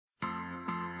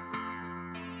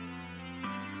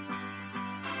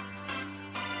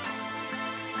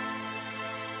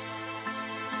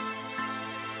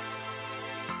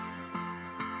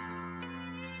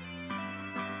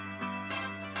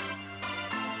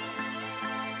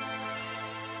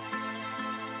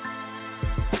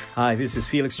Hi, this is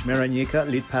Felix Chimeranyika,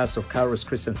 lead pastor of Kairos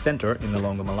Christian Center in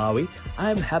Lilongwe, Malawi.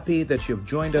 I'm happy that you've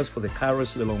joined us for the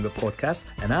Kairos Lilongwe podcast,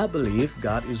 and I believe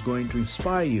God is going to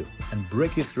inspire you and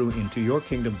break you through into your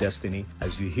kingdom destiny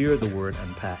as you hear the word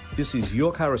unpacked. This is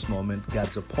your Kairos moment,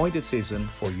 God's appointed season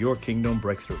for your kingdom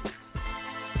breakthrough.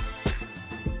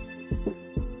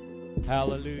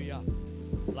 Hallelujah.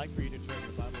 I'd like for you to turn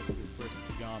your Bibles to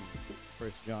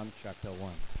 1 John chapter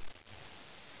 1.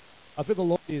 I feel the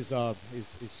Lord is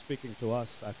speaking to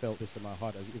us. I felt this in my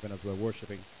heart even as we're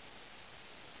worshiping.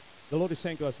 The Lord is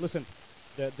saying to us, listen,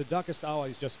 the darkest hour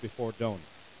is just before dawn.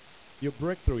 Your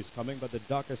breakthrough is coming, but the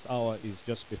darkest hour is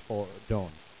just before dawn.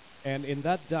 And in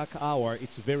that dark hour,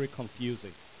 it's very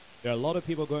confusing. There are a lot of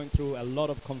people going through a lot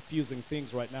of confusing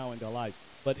things right now in their lives,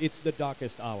 but it's the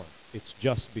darkest hour. It's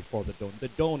just before the dawn. The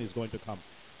dawn is going to come,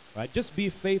 right? Just be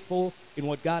faithful in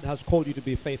what God has called you to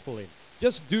be faithful in.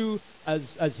 Just do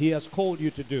as He has called you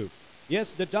to do.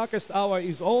 Yes, the darkest hour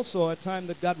is also a time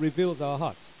that God reveals our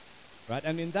hearts, right?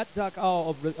 And in that dark hour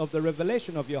of the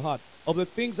revelation of your heart, of the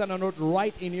things that are not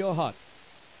right in your heart,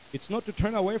 it's not to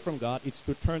turn away from God, it's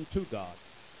to turn to God.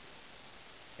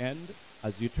 And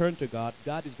as you turn to God,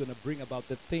 God is going to bring about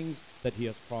the things that He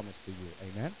has promised to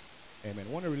you. Amen? Amen.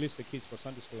 I want to release the kids for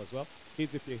Sunday school as well.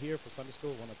 Kids, if you're here for Sunday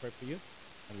school, I want to pray for you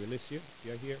and release you. If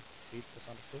you're here, kids, for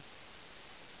Sunday school.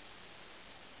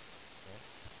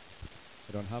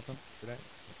 I don't have them today?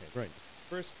 Okay, great.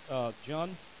 First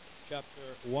John chapter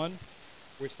 1.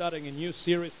 We're starting a new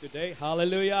series today.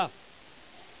 Hallelujah.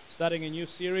 Starting a new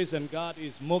series, and God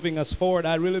is moving us forward.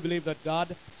 I really believe that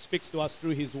God speaks to us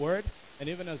through His Word. And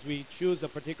even as we choose a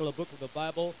particular book of the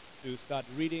Bible to start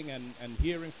reading and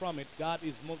hearing from it, God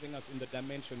is moving us in the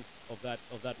dimension of that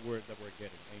word that we're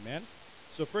getting. Amen?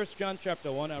 So 1 John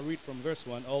chapter 1, I read from verse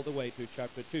 1 all the way to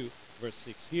chapter 2, verse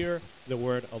 6. Hear the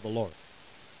word of the Lord.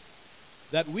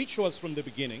 That which was from the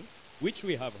beginning, which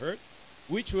we have heard,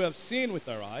 which we have seen with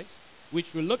our eyes,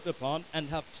 which we looked upon and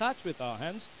have touched with our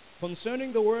hands,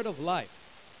 concerning the word of life.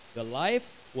 The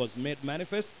life was made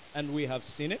manifest, and we have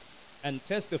seen it, and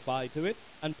testified to it,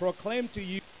 and proclaimed to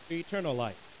you the eternal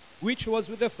life, which was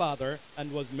with the Father,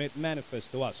 and was made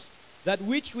manifest to us. That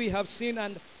which we have seen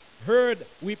and heard,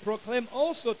 we proclaim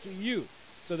also to you,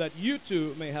 so that you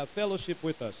too may have fellowship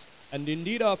with us. And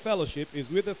indeed our fellowship is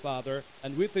with the Father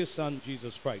and with His Son,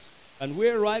 Jesus Christ. And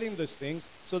we're writing these things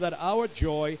so that our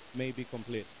joy may be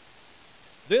complete.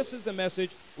 This is the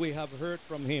message we have heard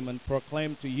from Him and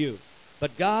proclaimed to you.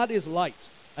 That God is light,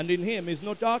 and in Him is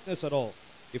no darkness at all.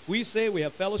 If we say we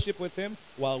have fellowship with Him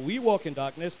while we walk in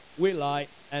darkness, we lie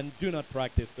and do not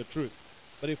practice the truth.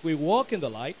 But if we walk in the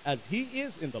light, as He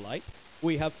is in the light,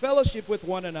 we have fellowship with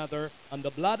one another, and the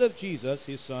blood of Jesus,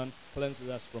 His Son, cleanses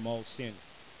us from all sin.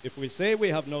 If we say we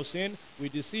have no sin, we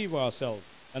deceive ourselves,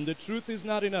 and the truth is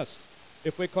not in us.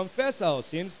 If we confess our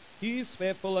sins, He is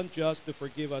faithful and just to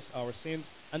forgive us our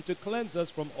sins and to cleanse us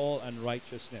from all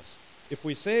unrighteousness. If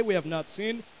we say we have not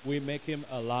sinned, we make Him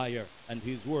a liar, and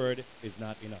His word is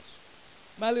not in us.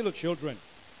 My little children,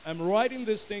 I'm writing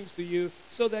these things to you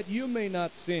so that you may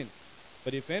not sin.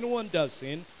 But if anyone does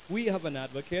sin, we have an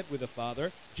advocate with the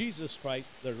Father, Jesus Christ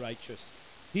the righteous.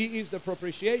 He is the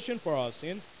propitiation for our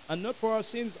sins, and not for our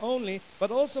sins only,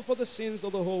 but also for the sins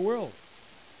of the whole world.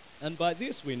 And by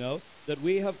this we know that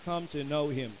we have come to know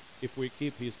Him, if we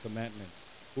keep His commandments.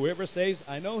 Whoever says,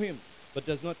 I know Him, but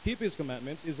does not keep His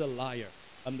commandments is a liar,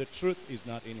 and the truth is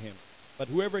not in him. But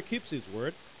whoever keeps His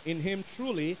word, in him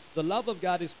truly the love of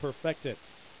God is perfected.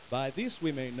 By this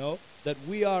we may know that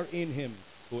we are in Him.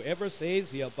 Whoever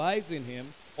says he abides in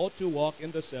Him ought to walk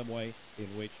in the same way in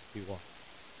which He walked.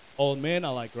 All men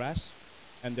are like grass,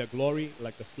 and their glory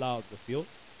like the flowers of the field.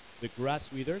 The grass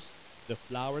withers, the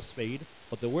flowers fade,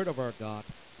 but the word of our God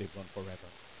lives on forever.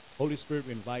 Holy Spirit,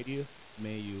 we invite you.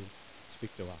 May you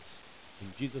speak to us. In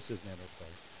Jesus' name I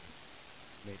pray.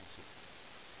 May you see.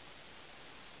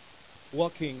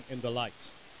 Walking in the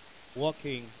light.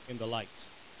 Walking in the light.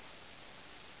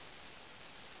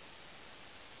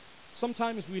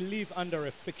 Sometimes we live under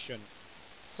a fiction.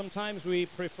 Sometimes we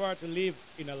prefer to live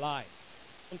in a lie.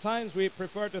 Sometimes we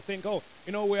prefer to think,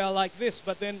 we are like this,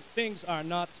 but then things are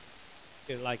not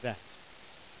like that.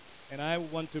 And I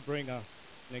want to bring an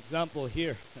example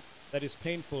here that is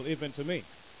painful even to me.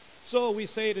 So we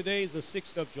say today is the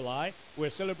 6th of July. We're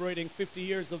celebrating 50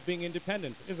 years of being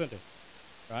independent, isn't it?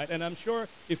 Right? And I'm sure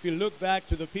if you look back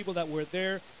to the people that were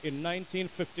there in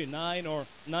 1959 or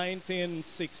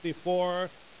 1964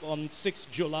 on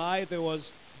 6th July, there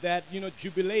was that,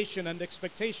 jubilation and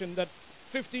expectation that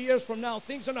 50 years from now,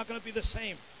 things are not going to be the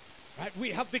same. Right?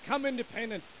 We have become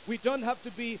independent. We don't have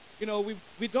to be,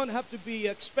 we don't have to be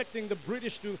expecting the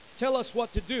British to tell us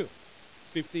what to do.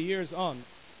 50 years on,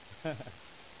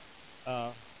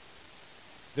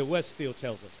 the West still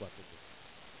tells us what to do.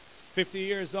 50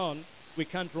 years on, we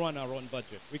can't run our own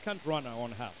budget. We can't run our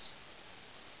own house.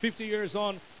 50 years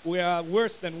on, we are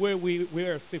worse than where we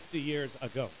were 50 years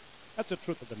ago. That's the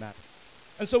truth of the matter.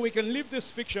 And so we can live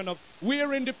this fiction of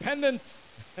we're independent.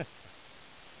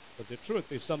 But the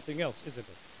truth is something else, isn't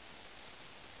it?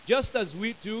 Just as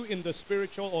we do in the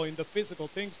spiritual or in the physical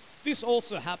things, this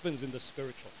also happens in the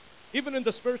spiritual. Even in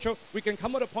the spiritual, we can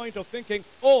come at a point of thinking,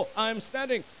 oh, I'm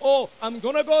standing. Oh, I'm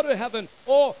going to go to heaven.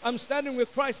 Oh, I'm standing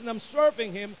with Christ and I'm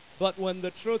serving Him. But when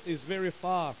the truth is very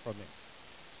far from Him.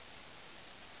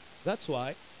 That's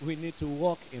why we need to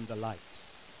walk in the light.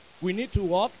 We need to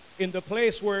walk in the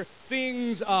place where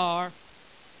things are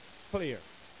clear.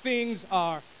 Things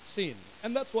are seen.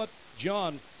 And that's what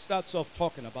John starts off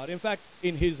talking about. In fact,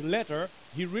 in his letter,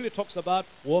 he really talks about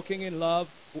walking in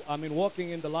love, walking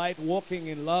in the light, walking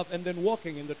in love, and then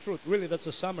walking in the truth. Really, that's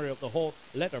a summary of the whole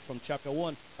letter from chapter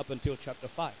 1 up until chapter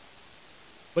 5.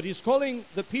 But he's calling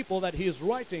the people that he is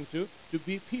writing to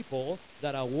be people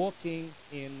that are walking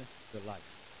in the light.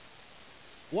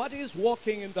 What is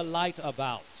walking in the light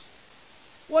about?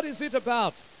 What is it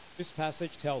about? This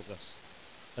passage tells us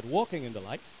that walking in the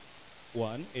light,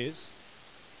 one is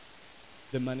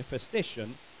the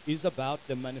manifestation, is about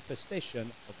the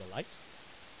manifestation of the light.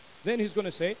 Then he's going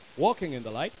to say, walking in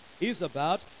the light is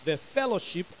about the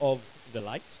fellowship of the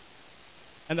light.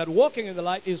 And that walking in the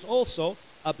light is also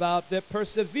about the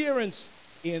perseverance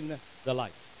in the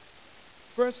light.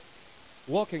 First,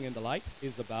 walking in the light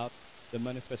is about the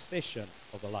manifestation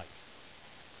of the light.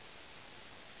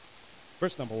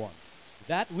 Verse number 1.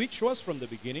 That which was from the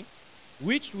beginning,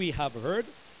 which we have heard,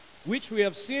 which we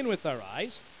have seen with our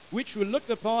eyes, which we looked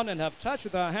upon and have touched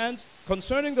with our hands,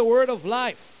 concerning the word of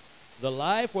life. The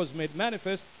life was made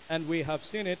manifest, and we have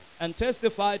seen it, and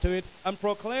testified to it, and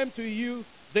proclaimed to you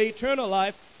the eternal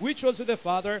life, which was with the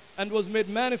Father, and was made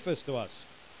manifest to us.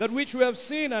 That which we have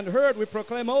seen and heard, we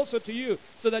proclaim also to you,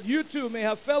 so that you too may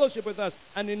have fellowship with us.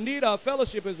 And indeed, our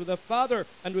fellowship is with the Father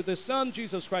and with the Son,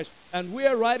 Jesus Christ. And we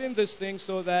are writing this thing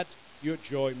so that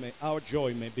our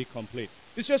joy may be complete.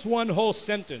 It's just one whole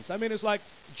sentence. It's like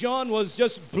John was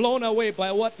just blown away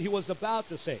by what he was about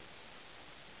to say.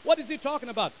 What is he talking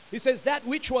about? He says that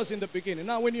which was in the beginning.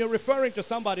 Now, when you're referring to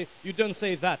somebody, you don't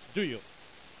say that, do you?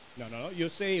 No. You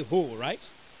say who, right?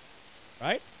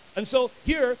 Right? And so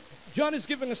here, John is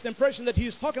giving us the impression that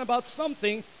he's talking about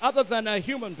something other than a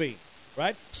human being.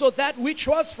 Right? So that which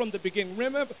was from the beginning.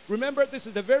 Remember, this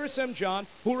is the very same John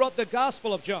who wrote the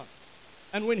Gospel of John.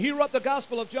 And when he wrote the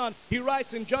Gospel of John, he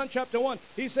writes in John chapter 1,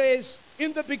 he says,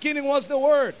 in the beginning was the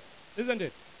Word, isn't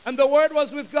it? And the Word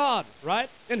was with God, right?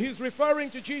 And he's referring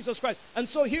to Jesus Christ. And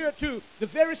so here too, the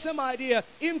very same idea,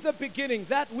 in the beginning,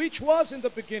 that which was in the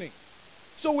beginning.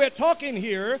 So we're talking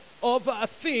here of a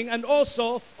thing and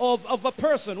also of a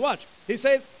person. Watch. He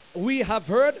says, we have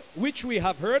heard, which we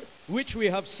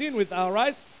have seen with our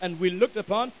eyes, and we looked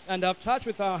upon and have touched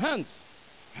with our hands.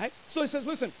 Right? So he says,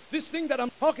 listen, this thing that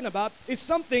I'm talking about is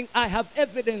something I have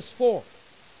evidence for.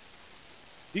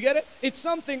 You get it? It's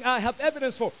something I have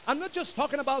evidence for. I'm not just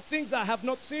talking about things I have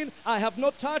not seen, I have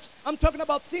not touched. I'm talking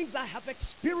about things I have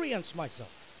experienced myself.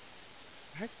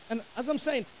 Right? And as I'm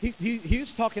saying,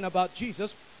 he's talking about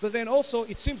Jesus, but then also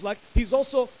it seems like he's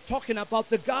also talking about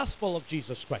the gospel of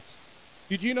Jesus Christ.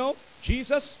 Did you know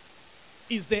Jesus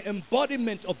is the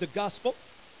embodiment of the gospel?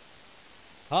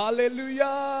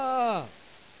 Hallelujah!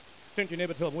 Turn to your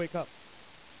neighbor, tell him, wake up.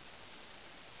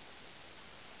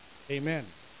 Amen.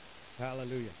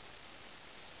 Hallelujah.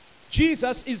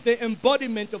 Jesus is the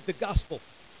embodiment of the gospel.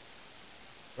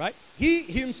 Right? He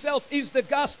himself is the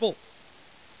gospel.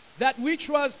 That which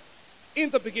was in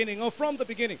the beginning or from the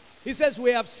beginning. He says,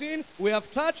 we have seen, we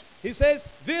have touched. He says,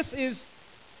 this is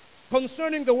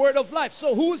concerning the word of life.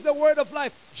 So who is the word of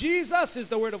life? Jesus is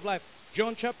the word of life.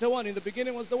 John chapter 1, in the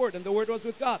beginning was the word, and the word was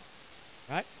with God.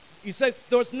 Right? He says,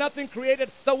 there was nothing created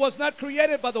that was not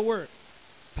created by the word.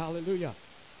 Hallelujah.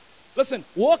 Listen,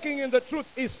 walking in the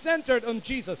truth is centered on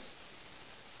Jesus.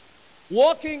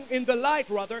 Walking in the light,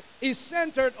 rather, is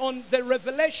centered on the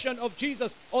revelation of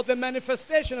Jesus or the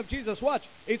manifestation of Jesus. Watch.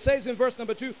 It says in verse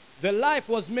number 2, the life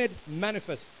was made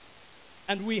manifest,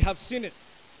 and we have seen it,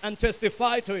 and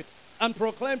testified to it, and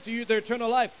proclaimed to you the eternal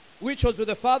life, which was with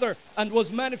the Father, and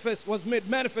was made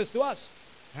manifest to us.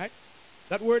 Right?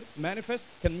 That word manifest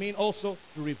can mean also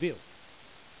to reveal.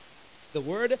 The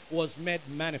word was made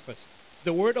manifest.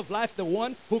 The word of life, the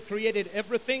one who created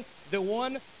everything, the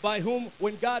one by whom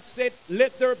when God said,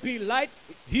 let there be light,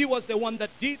 he was the one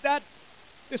that did that.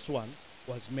 This one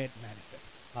was made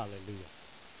manifest. Hallelujah.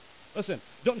 Listen,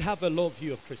 don't have a low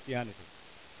view of Christianity.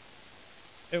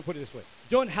 Let me put it this way.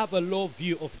 Don't have a low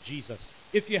view of Jesus.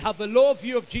 If you have a low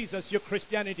view of Jesus, your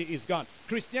Christianity is gone.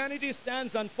 Christianity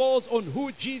stands and falls on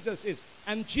who Jesus is.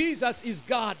 And Jesus is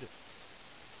God.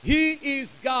 He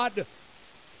is God.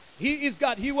 He is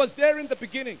God. He was there in the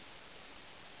beginning.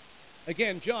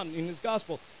 Again, John in his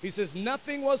gospel, he says,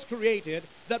 nothing was created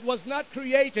that was not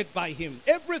created by him.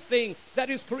 Everything that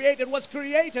is created was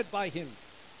created by him.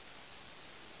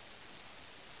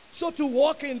 So to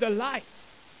walk in the light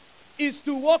is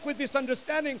to walk with this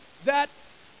understanding that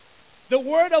the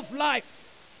word of life,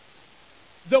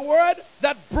 the word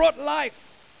that brought life,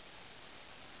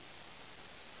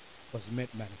 was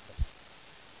made manifest,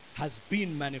 has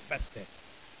been manifested.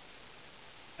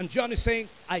 And John is saying,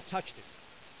 I touched it.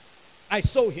 I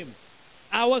saw him.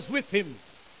 I was with him.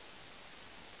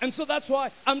 And so that's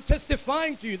why I'm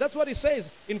testifying to you. That's what he says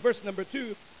in verse number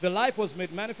 2. The life was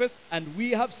made manifest, and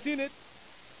we have seen it,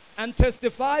 and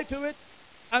testify to it,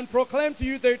 and proclaim to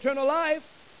you the eternal life,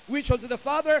 which was of the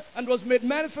Father, and was made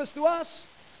manifest to us.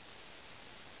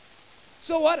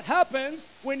 So what happens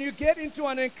when you get into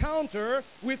an encounter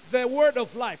with the word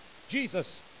of life,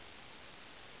 Jesus?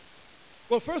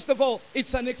 Well, first of all,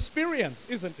 it's an experience,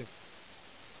 isn't it?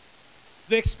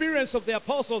 The experience of the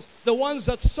apostles, the ones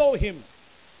that saw him,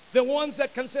 the ones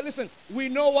that can say, listen, we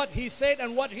know what he said,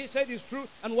 and what he said is true,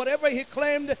 and whatever he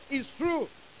claimed is true.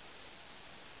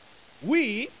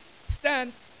 We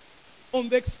stand on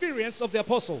the experience of the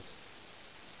apostles.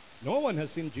 No one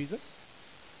has seen Jesus.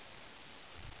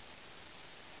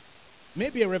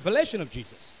 Maybe a revelation of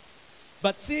Jesus.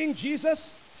 But seeing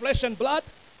Jesus, flesh and blood,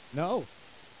 no.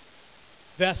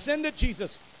 The ascended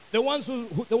Jesus, the one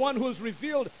who's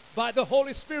revealed by the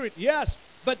Holy Spirit, yes.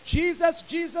 But Jesus,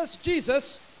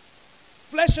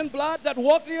 flesh and blood that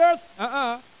walked the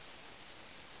earth,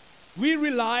 We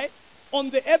rely on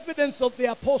the evidence of the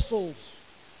apostles.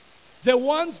 The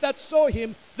ones that saw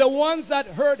him, the ones that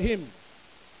heard him.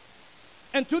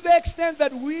 And to the extent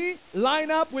that we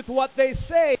line up with what they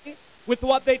say, with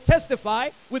what they testify,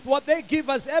 with what they give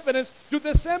as evidence, to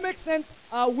the same extent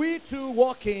are we too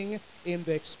walking in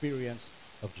the experience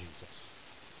of Jesus.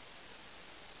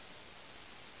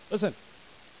 Listen,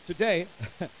 today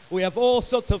we have all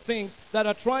sorts of things that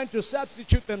are trying to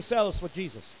substitute themselves for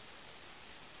Jesus.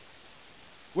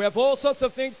 We have all sorts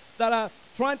of things that are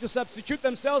trying to substitute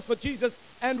themselves for Jesus,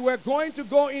 and we're going to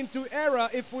go into error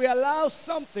if we allow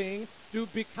something to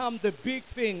become the big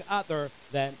thing other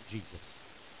than Jesus.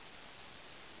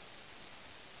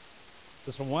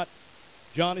 That's from what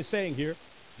John is saying here.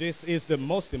 This is the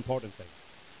most important thing,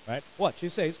 right? Watch, he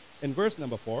says in verse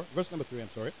number 3,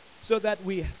 so that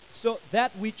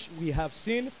which we have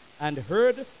seen and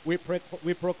heard, we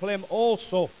proclaim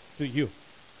also to you.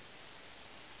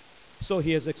 So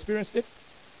he has experienced it.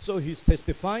 So he's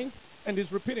testifying, and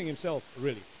he's repeating himself,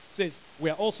 really. He says, we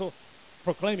are also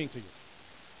proclaiming to you.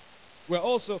 We're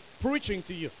also preaching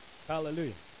to you.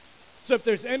 Hallelujah. So if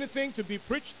there's anything to be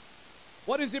preached,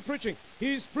 what is he preaching?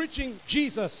 He's preaching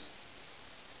Jesus.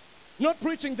 Not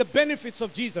preaching the benefits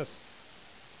of Jesus.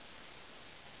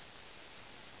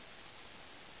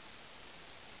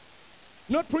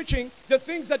 Not preaching the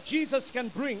things that Jesus can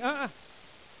bring. I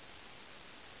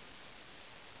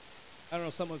don't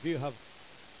know, some of you have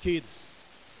kids,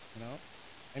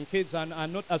 and kids are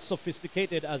not as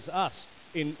sophisticated as us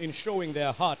in showing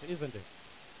their heart, isn't it?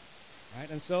 Right?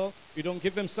 And so you don't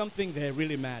give them something, they're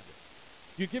really mad.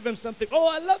 You give them something, oh,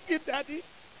 I love you, Daddy.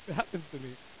 It happens to me.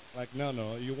 Like, no,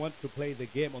 you want to play the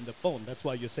game on the phone. That's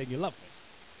why you're saying you love me.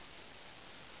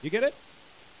 You get it?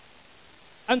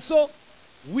 And so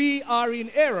we are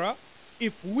in error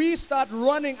if we start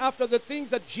running after the things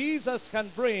that Jesus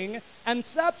can bring and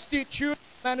substitute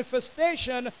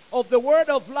manifestation of the word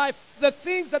of life, the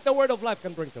things that the word of life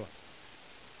can bring to us.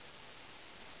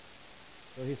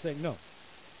 So he's saying, no,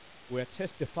 we're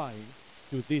testifying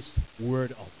to this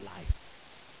word of life.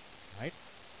 Right?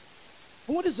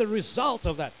 And what is the result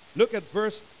of that? Look at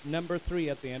verse number 3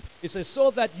 at the end. It says,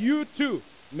 so that you too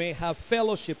may have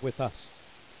fellowship with us.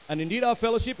 And indeed our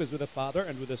fellowship is with the Father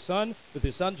and with the Son, with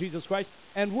His Son, Jesus Christ.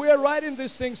 And we are writing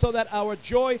this thing so that our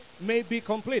joy may be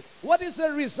complete. What is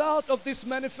the result of this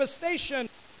manifestation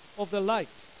of the light,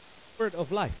 word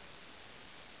of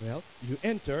life? Well, you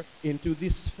enter into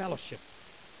this fellowship.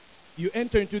 You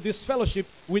enter into this fellowship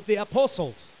with the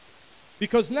apostles.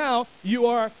 Because now you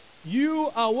are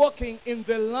walking in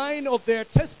the line of their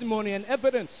testimony and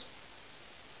evidence.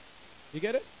 You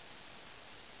get it?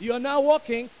 You are now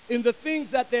walking in the things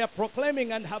that they are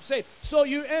proclaiming and have said. So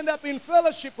you end up in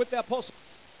fellowship with the apostles.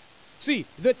 See,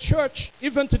 the church,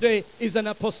 even today, is an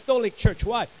apostolic church.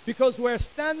 Why? Because we're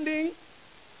standing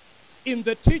in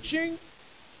the teaching,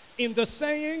 in the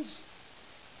sayings,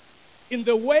 in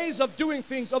the ways of doing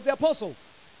things of the apostles.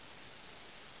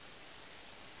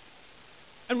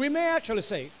 And we may actually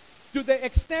say, to the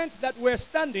extent that we're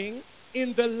standing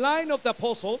in the line of the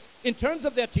apostles, in terms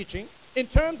of their teaching, in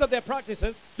terms of their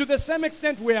practices, to the same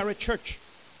extent we are a church.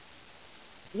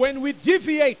 When we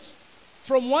deviate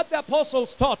from what the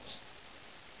apostles taught,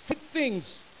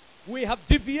 things, we have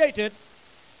deviated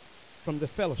from the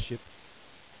fellowship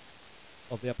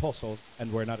of the apostles,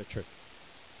 and we're not a church.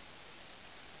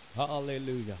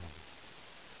 Hallelujah.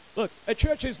 Look, a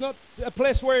church is not a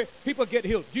place where people get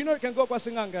healed. Do you know you can go to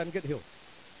Singanga and get healed?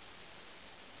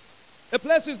 A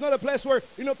place is not a place where,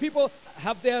 people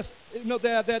have their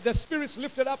spirits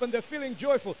lifted up and they're feeling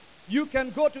joyful. You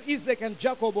can go to Isaac and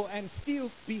Jacobo and still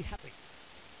be happy.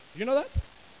 You know that?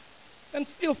 And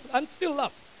still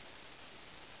love.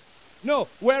 No,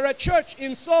 we're a church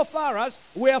insofar as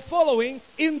we are following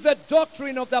in the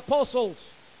doctrine of the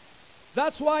apostles.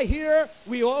 That's why here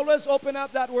we always open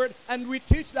up that word and we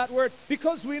teach that word,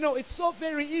 because we know it's so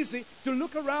very easy to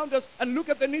look around us and look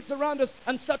at the needs around us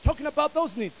and start talking about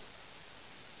those needs.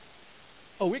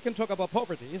 Oh, we can talk about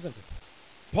poverty, isn't it?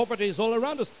 Poverty is all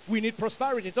around us. We need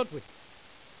prosperity, don't we?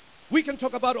 We can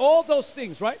talk about all those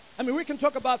things, right? I mean, we can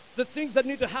talk about the things that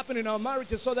need to happen in our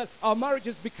marriages so that our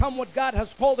marriages become what God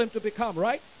has called them to become,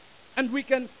 right? And we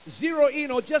can zero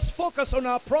in or just focus on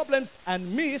our problems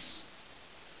and miss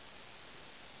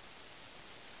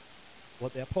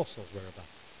what the apostles were about.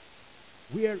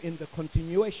 We are in the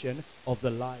continuation of the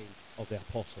line of the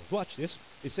apostles. Watch this.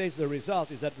 It says the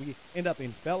result is that we end up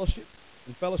in fellowship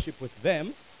with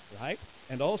them, right?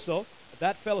 And also,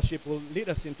 that fellowship will lead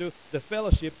us into the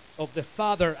fellowship of the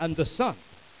Father and the Son.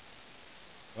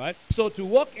 Right? So to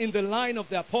walk in the line of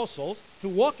the apostles, to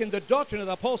walk in the doctrine of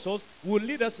the apostles, will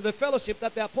lead us to the fellowship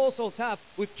that the apostles have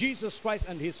with Jesus Christ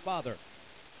and his Father.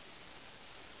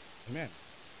 Amen.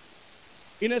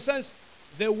 In a sense,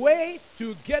 the way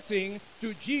to getting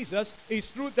to Jesus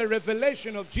is through the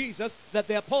revelation of Jesus that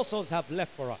the apostles have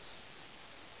left for us.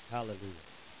 Hallelujah.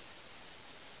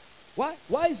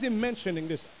 Why is he mentioning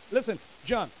this? Listen,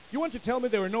 John, you want to tell me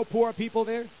there were no poor people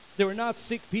there? There were not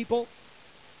sick people?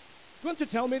 You want to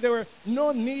tell me there were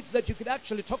no needs that you could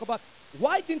actually talk about?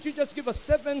 Why didn't you just give us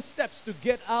 7 steps to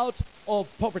get out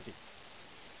of poverty?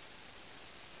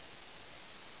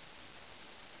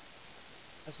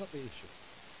 That's not the issue.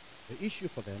 The issue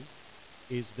for them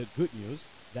is the good news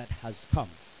that has come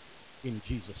in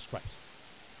Jesus Christ.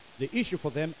 The issue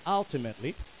for them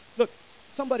ultimately, look,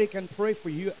 somebody can pray for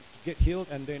you to get healed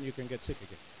and then you can get sick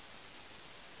again.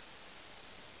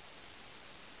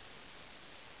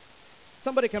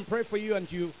 Somebody can pray for you and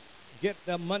you get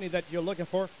the money that you're looking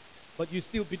for, but you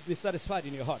still be dissatisfied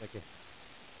in your heart again.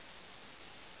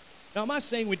 Now, am I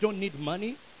saying we don't need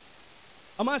money?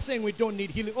 Am I saying we don't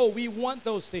need healing? Oh, we want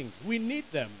those things. We need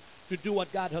them to do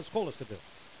what God has called us to do.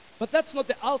 But that's not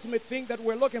the ultimate thing that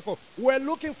we're looking for. We're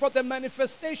looking for the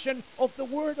manifestation of the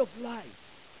word of life.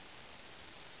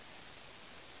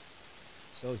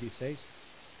 So he says,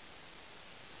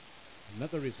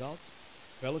 another result,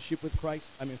 fellowship with Christ,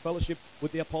 fellowship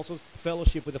with the apostles,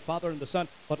 fellowship with the Father and the Son,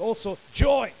 but also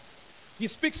joy. He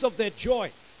speaks of their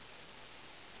joy.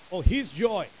 Oh, his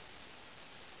joy.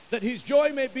 That his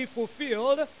joy may be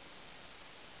fulfilled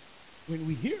when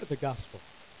we hear the gospel.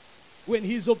 When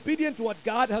he's obedient to what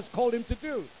God has called him to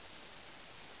do.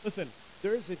 Listen,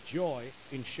 there is a joy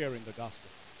in sharing the gospel.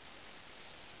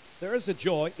 There is a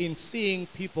joy in seeing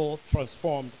people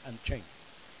transformed and changed.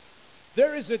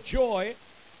 There is a joy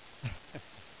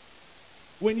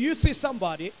when you see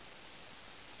somebody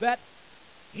that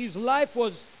his life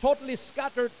was totally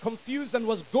scattered, confused, and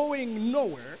was going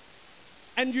nowhere,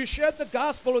 and you share the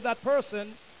gospel with that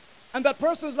person, and that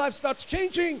person's life starts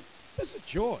changing. There's a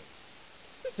joy.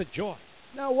 There's a joy.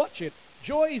 Now watch it.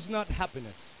 Joy is not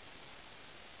happiness.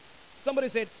 Somebody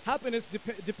said, happiness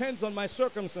depends on my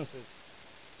circumstances.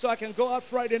 So I can go out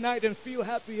Friday night and feel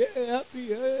happy,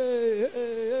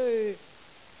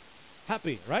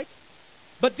 happy, right?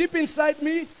 But deep inside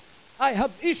me, I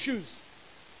have issues.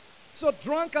 So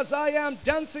drunk as I am,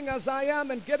 dancing as I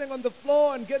am, and getting on the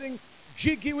floor and getting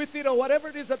jiggy with it, or whatever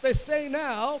it is that they say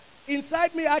now,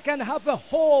 inside me I can have a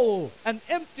hole, an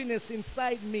emptiness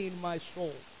inside me in my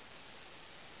soul.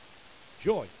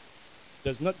 Joy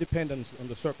does not depend on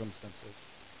the circumstances.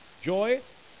 Joy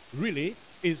really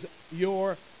is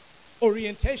your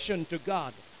orientation to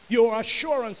God, your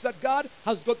assurance that God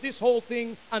has got this whole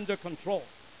thing under control.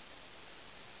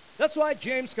 That's why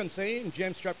James can say in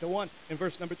James chapter 1 in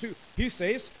verse number 2, he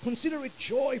says, consider it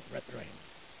joy, brethren,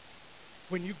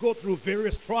 when you go through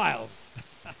various trials.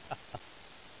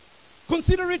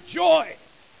 Consider it joy.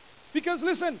 Because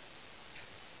listen,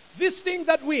 this thing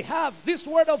that we have, this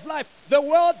word of life, the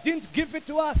world didn't give it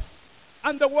to us.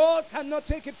 And the world cannot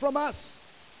take it from us.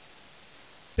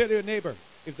 Tell your neighbor,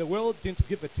 if the world didn't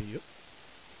give it to you,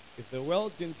 if the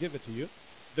world didn't give it to you,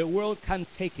 the world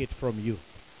can't take it from you.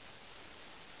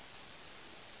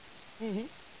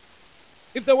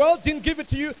 If the world didn't give it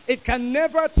to you, it can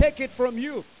never take it from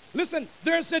you. Listen,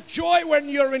 there's a joy when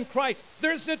you're in Christ.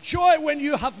 There's a joy when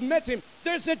you have met Him.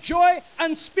 There's a joy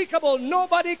unspeakable.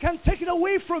 Nobody can take it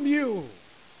away from you.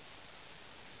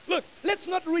 Look, let's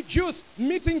not reduce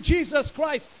meeting Jesus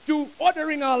Christ to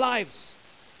ordering our lives.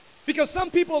 Because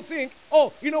some people think,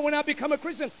 oh, when I become a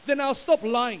Christian, then I'll stop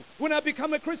lying. When I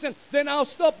become a Christian, then I'll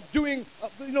stop doing,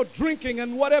 drinking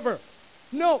and whatever.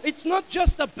 No, it's not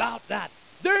just about that.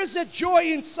 There is a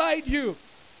joy inside you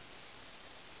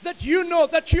that you know,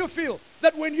 that you feel,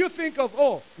 that when you think of,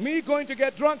 oh, me going to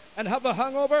get drunk and have a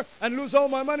hangover and lose all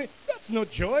my money, that's no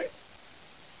joy.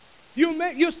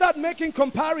 You start making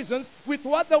comparisons with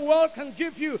what the world can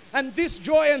give you and this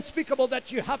joy unspeakable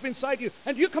that you have inside you.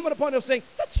 And you come to the point of saying,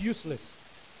 that's useless.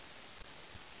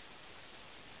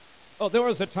 Oh, there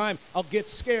was a time I'll get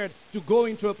scared to go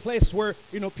into a place where,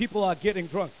 people are getting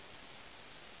drunk.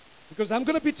 Because I'm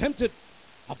going to be tempted.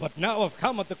 But now I've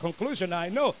come at the conclusion, I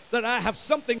know that I have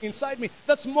something inside me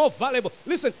that's more valuable.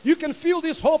 Listen, you can fill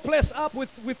this whole place up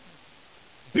with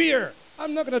beer.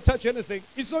 I'm not going to touch anything.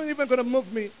 It's not even going to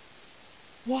move me.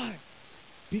 Why?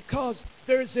 Because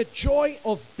there is a joy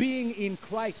of being in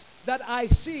Christ that I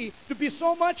see to be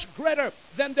so much greater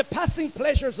than the passing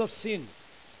pleasures of sin.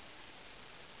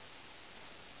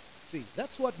 See,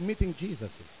 that's what meeting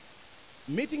Jesus is.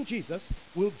 Meeting Jesus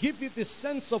will give you this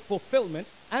sense of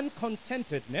fulfillment and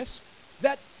contentedness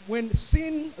that when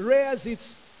sin rears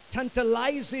its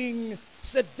tantalizing,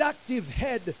 seductive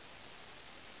head,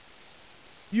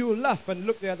 you laugh and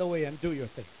look the other way and do your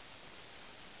thing.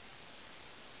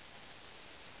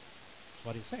 That's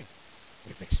what he's saying.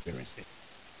 We've experienced it.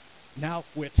 Now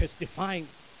we're testifying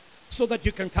so that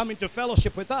you can come into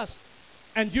fellowship with us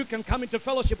and you can come into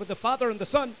fellowship with the Father and the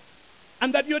Son,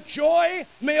 and that your joy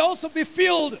may also be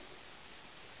filled.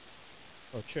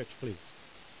 Oh, church, please,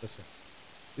 listen.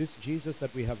 This Jesus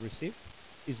that we have received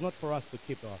is not for us to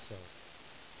keep to ourselves.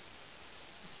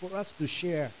 It's for us to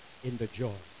share in the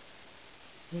joy.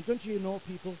 I mean, don't you know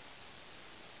people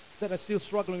that are still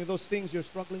struggling with those things you're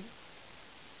struggling?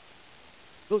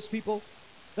 Those people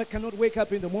that cannot wake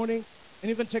up in the morning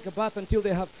and even take a bath until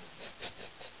they have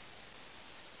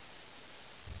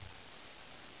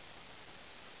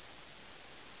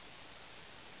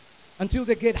until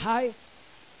they get high.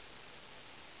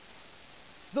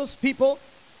 Those people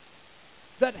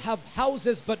that have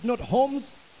houses but not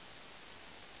homes.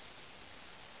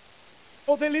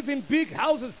 Or they live in big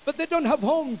houses but they don't have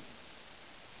homes.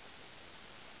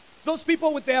 Those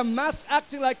people with their masks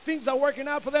acting like things are working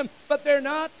out for them, but they're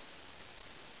not.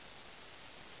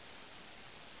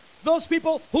 Those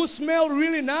people who smell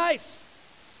really nice,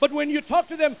 but when you talk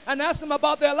to them and ask them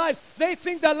about their lives, they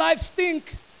think their lives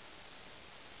stink.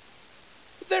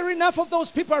 There are enough of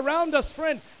those people around us,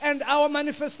 friend, and our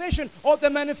manifestation or the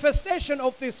manifestation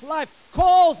of this life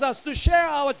calls us to share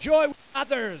our joy with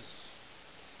others.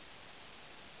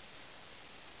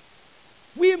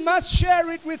 We must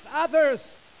share it with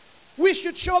others. We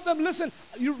should show them, listen,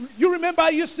 you remember I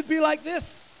used to be like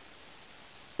this.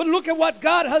 But look at what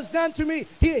God has done to me.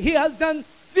 He has done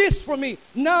this for me.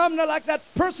 Now I'm not like that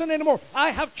person anymore. I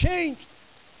have changed.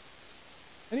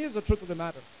 And here's the truth of the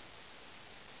matter.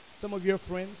 Some of your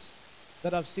friends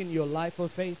that have seen your life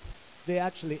of faith, they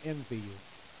actually envy you.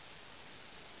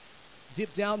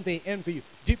 Deep down they envy you.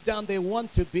 Deep down they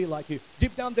want to be like you.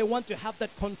 Deep down they want to have that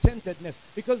contentedness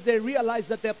because they realize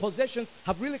that their possessions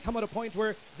have really come at a point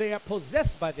where they are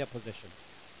possessed by their possessions.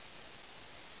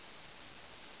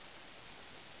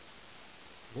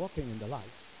 Walking in the light,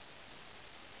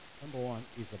 number one,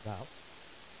 is about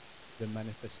the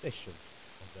manifestation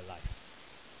of the light.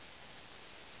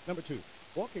 Number two,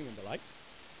 walking in the light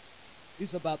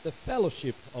is about the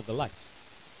fellowship of the light.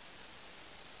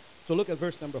 So look at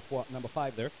verse number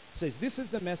 5 there. It says, this is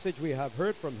the message we have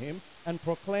heard from him and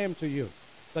proclaim to you,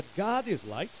 that God is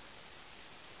light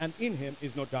and in him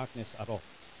is no darkness at all.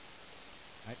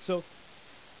 Right? So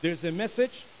there's a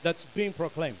message that's being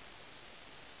proclaimed.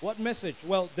 What message?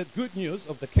 Well, the good news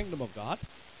of the kingdom of God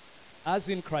as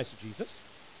in Christ Jesus.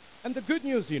 And the good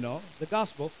news, the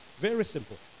gospel, very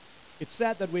simple. It's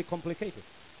sad that we complicate it.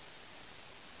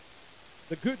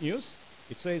 The good news,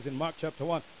 it says in Mark chapter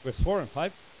 1, verse 4 and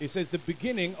 5, it says the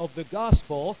beginning of the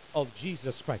gospel of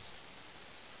Jesus Christ.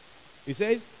 He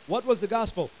says, what was the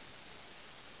gospel?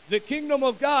 The kingdom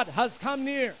of God has come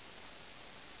near.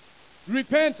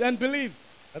 Repent and believe.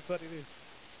 That's what it is.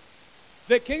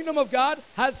 The kingdom of God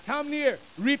has come near.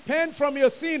 Repent from your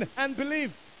sin and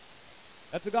believe.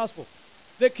 That's the gospel.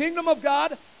 The kingdom of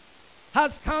God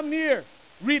has come near.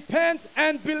 Repent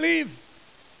and believe.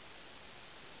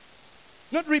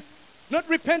 Not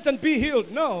repent and be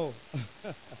healed. No.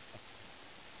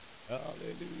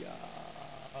 Hallelujah.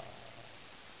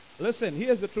 Listen,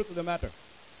 here's the truth of the matter.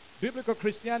 Biblical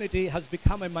Christianity has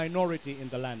become a minority in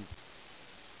the land.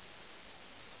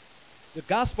 The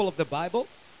gospel of the Bible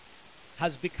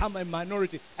has become a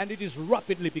minority, and it is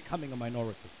rapidly becoming a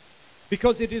minority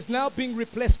because it is now being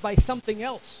replaced by something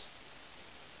else.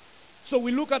 So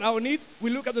we look at our needs, we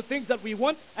look at the things that we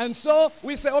want, and so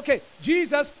we say, okay,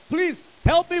 Jesus, please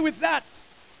help me with that.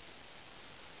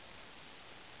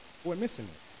 We're missing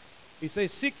it. He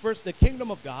says, seek first the kingdom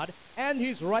of God and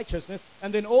his righteousness,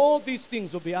 and then all these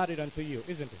things will be added unto you,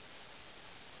 isn't it?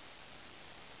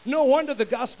 No wonder the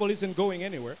gospel isn't going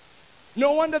anywhere.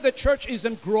 No wonder the church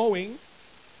isn't growing.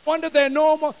 No wonder there are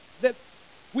no more, that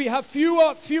we have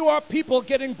fewer people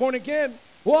getting born again.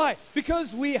 Why?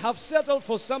 Because we have settled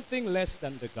for something less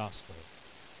than the gospel.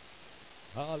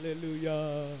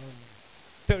 Hallelujah.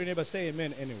 Tell your neighbor, say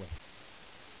amen anyway.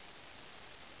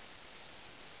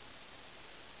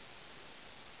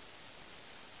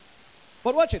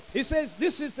 But watch it. He says,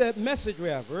 this is the message we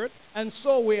have heard, and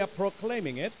so we are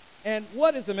proclaiming it. And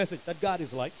what is the message? That God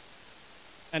is light,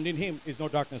 and in him is no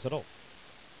darkness at all.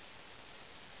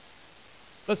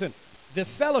 Listen, the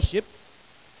fellowship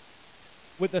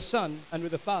with the Son and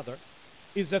with the Father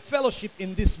is a fellowship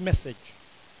in this message.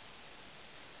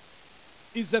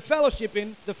 Is a fellowship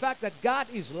in the fact that God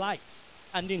is light,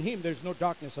 and in him there's no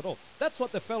darkness at all. That's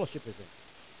what the fellowship is in.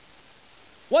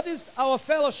 What is our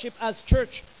fellowship as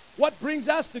church? What brings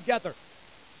us together?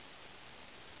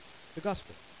 The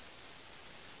gospel.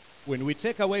 When we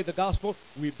take away the gospel,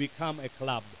 we become a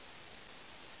club.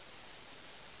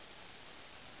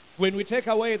 When we take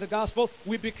away the gospel,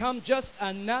 we become just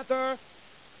another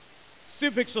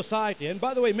civic society. And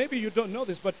by the way, maybe you don't know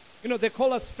this, but they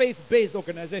call us faith-based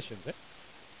organizations. Eh?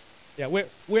 Yeah,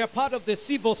 we're part of the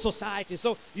civil society.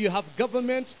 So you have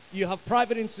government, you have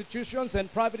private institutions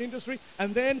and private industry,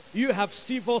 and then you have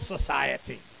civil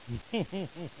society. They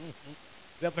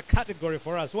have a category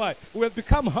for us. Why? We have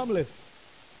become harmless,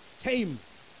 tame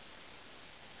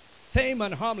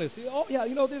and harmless. Oh yeah,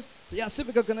 this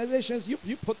civic organizations,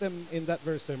 you put them in that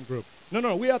very same group.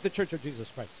 No, we are the Church of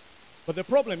Jesus Christ. But the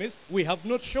problem is we have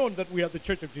not shown that we are the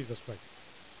Church of Jesus Christ.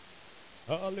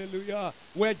 Hallelujah.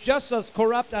 We're just as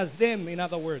corrupt as them, in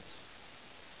other words.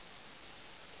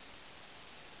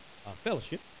 Our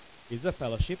fellowship is a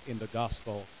fellowship in the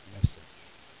gospel message.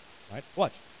 Right?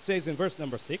 Watch. It says in verse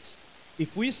number 6,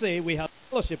 if we say we have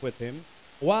fellowship with him,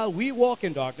 while we walk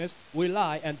in darkness, we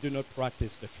lie and do not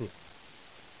practice the truth.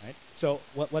 Right? So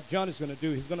what John is going to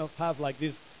do, he's going to have like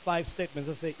these 5 statements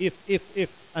that say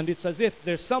if, and it's as if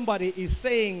there's somebody is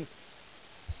saying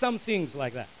some things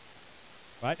like that.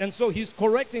 Right? And so he's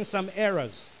correcting some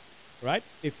errors. Right?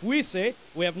 If we say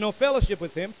we have no fellowship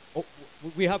with him, or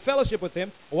we have fellowship with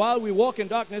him, while we walk in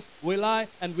darkness, we lie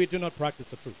and we do not practice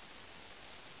the truth.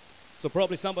 So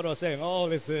probably somebody was saying, oh,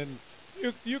 listen,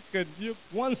 you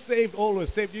once saved,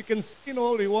 always saved. You can sin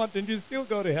all you want and you still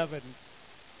go to heaven.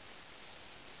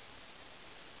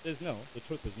 The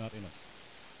truth is not in us.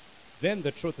 Then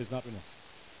the truth is not in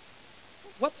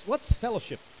us. What's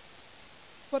fellowship?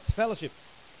 What's fellowship?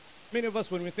 Many of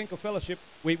us, when we think of fellowship,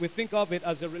 we think of it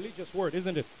as a religious word,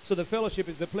 isn't it? So the fellowship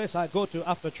is the place I go to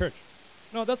after church.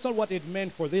 No, that's not what it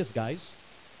meant for these guys.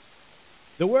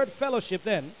 The word fellowship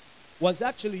then was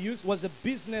actually used, was a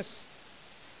business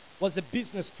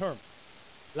term,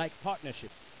 like partnership.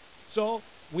 So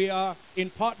we are in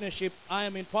partnership, I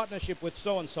am in partnership with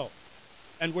so-and-so,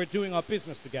 and we're doing our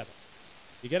business together.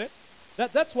 You get it?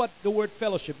 That's what the word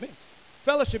fellowship means.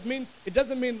 Fellowship means, it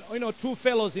doesn't mean, 2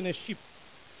 fellows in a ship.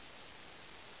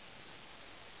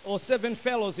 Or 7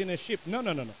 fellows in a ship. No.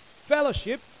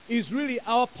 Fellowship is really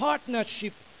our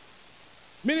partnership.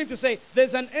 Meaning to say,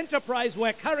 there's an enterprise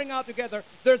we're carrying out together.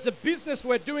 There's a business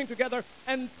we're doing together.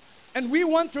 And we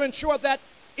want to ensure that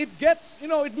it gets,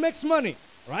 it makes money.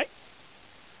 Right?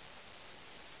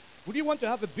 Would you want to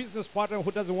have a business partner who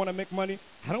doesn't want to make money?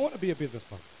 I don't want to be a business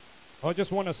partner. I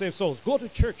just want to save souls. Go to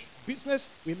church.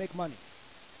 Business, we make money.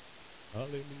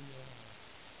 Hallelujah.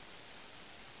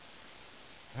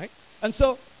 Right? And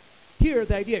so, here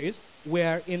the idea is,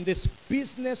 we're in this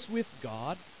business with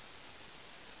God.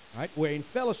 Right? We're in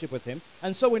fellowship with him.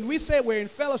 And so when we say we're in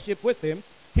fellowship with him,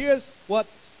 here's what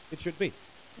it should be.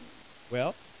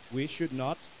 Well, we should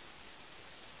not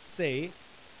say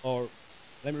or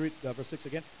Let me read verse 6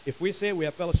 again. If we say we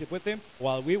have fellowship with him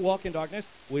while we walk in darkness,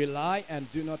 we lie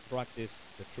and do not practice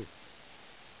the truth.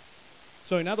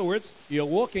 So in other words, you're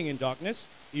walking in darkness,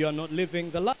 you're not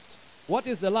living the light. What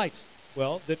is the light?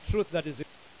 Well, the truth that is in.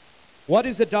 What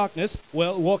is the darkness?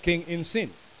 Well, walking in sin.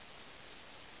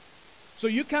 So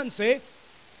you can't say,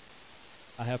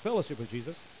 I have fellowship with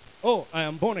Jesus. Oh, I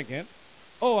am born again.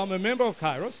 Oh, I'm a member of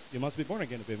Kairos. You must be born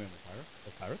again to be a member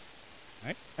of Kairos.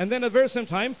 Right? And then at the very same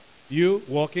time, you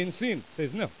walk in sin. It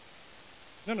says no.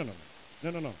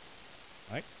 No.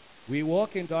 Right? We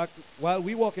walk in while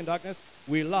we walk in darkness,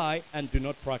 we lie and do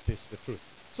not practice the truth.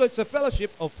 So it's a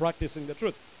fellowship of practicing the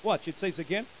truth. Watch, it says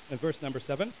again in verse number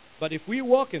 7, but if we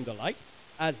walk in the light,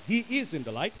 as he is in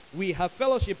the light, we have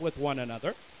fellowship with one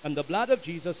another, and the blood of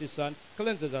Jesus, his son,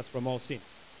 cleanses us from all sin.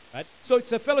 Right? So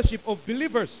it's a fellowship of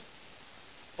believers,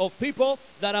 of people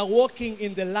that are walking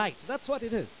in the light. That's what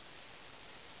it is.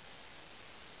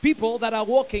 People that are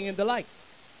walking in the light.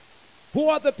 Who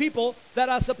are the people that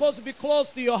are supposed to be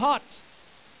close to your heart?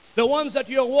 The ones that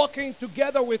you're walking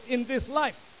together with in this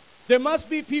life. There must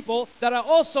be people that are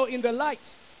also in the light.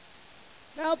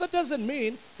 Now, that doesn't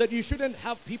mean that you shouldn't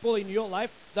have people in your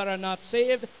life that are not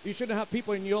saved. You shouldn't have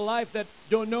people in your life that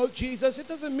don't know Jesus. It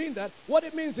doesn't mean that. What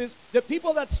it means is the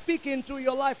people that speak into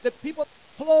your life, the people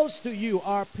close to you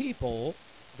are people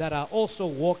that are also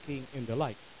walking in the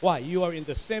light. Why? You are in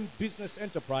the same business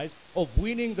enterprise of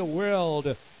winning the world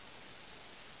to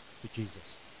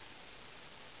Jesus.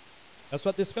 That's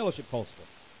what this fellowship calls for.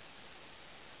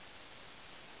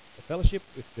 A fellowship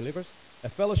with believers. A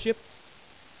fellowship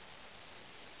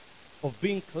of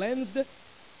being cleansed. It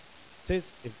says,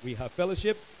 if we have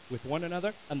fellowship with one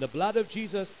another, and the blood of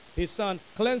Jesus, his son,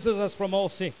 cleanses us from all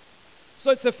sin.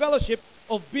 So it's a fellowship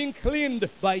of being cleaned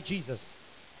by Jesus.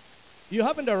 You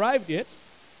haven't arrived yet.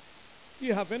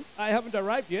 You haven't. I haven't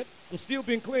arrived yet. I'm still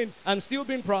being cleaned. I'm still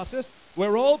being processed.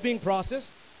 We're all being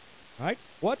processed. Right?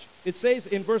 Watch. It says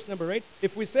in verse number 8,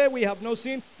 if we say we have no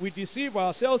sin, we deceive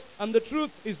ourselves, and the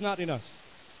truth is not in us.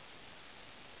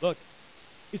 Look,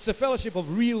 it's a fellowship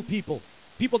of real people.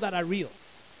 People that are real.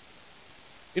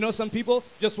 You know, some people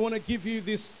just want to give you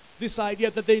this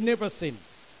idea that they never sin.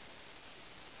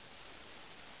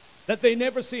 That they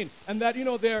never sin. And that,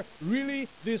 they're really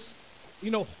this,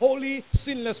 holy,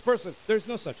 sinless person. There's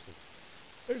no such thing.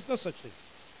 There's no such thing.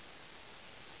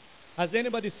 Has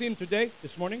anybody sinned today,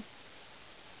 this morning?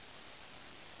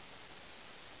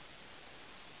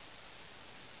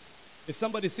 Is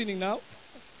somebody sinning now?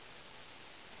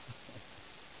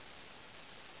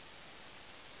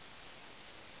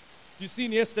 You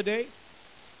sinned yesterday?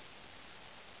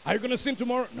 Are you going to sin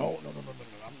tomorrow? No.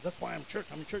 That's why I'm church.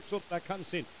 I'm in church so that I can't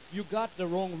sin. You got the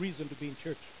wrong reason to be in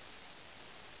church.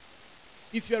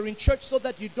 If you're in church so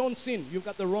that you don't sin, you've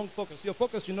got the wrong focus. Your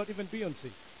focus should not even be on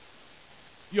sin.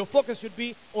 Your focus should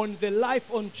be on the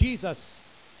life on Jesus.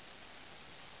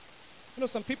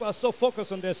 Some people are so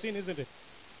focused on their sin, isn't it?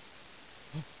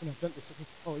 Oh, I've done this.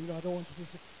 Oh, I don't want to do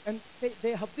this. And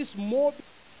they have this morbid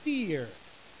fear.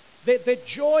 The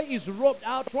joy is robbed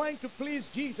out trying to please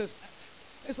Jesus.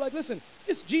 It's like, listen,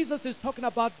 this Jesus is talking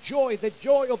about joy, the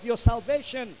joy of your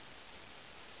salvation.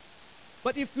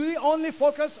 But if we only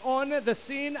focus on the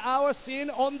sin, our sin,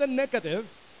 on the negative,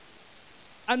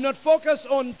 and not focus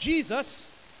on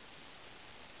Jesus,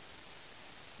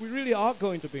 we really are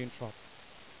going to be in trouble.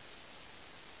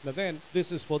 But then,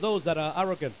 this is for those that are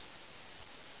arrogant,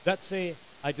 that say,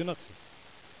 I do not sin.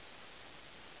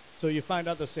 So you find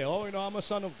out they say, oh, I'm a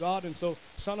son of God, and so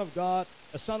a son of God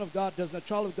a child of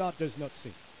God does not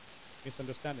sin.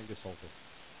 Misunderstanding this whole thing.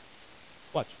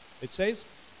 Watch. It says,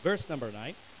 verse number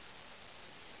 9.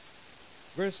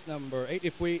 Verse number 8,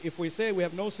 if we say we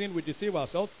have no sin, we deceive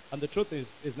ourselves, and the truth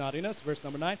is not in us. Verse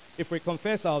number 9, if we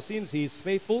confess our sins, he is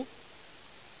faithful.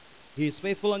 He is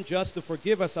faithful and just to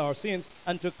forgive us our sins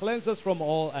and to cleanse us from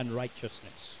all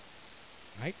unrighteousness.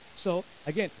 Right? So,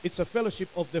 again, it's a fellowship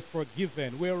of the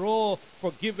forgiven. We're all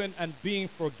forgiven and being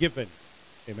forgiven.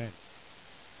 Amen.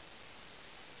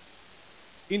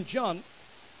 In John,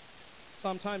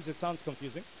 sometimes it sounds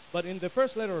confusing, but in the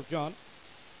first letter of John,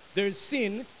 there's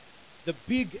sin, the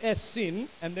big S sin,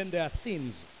 and then there are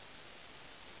sins.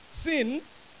 Sin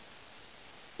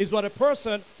is what a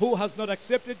person who has not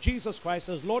accepted Jesus Christ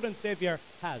as Lord and Savior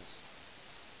has.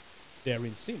 They're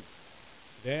in sin.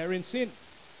 They're in sin.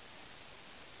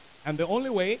 And the only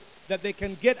way that they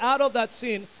can get out of that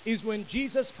sin is when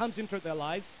Jesus comes into their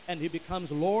lives and he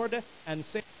becomes Lord and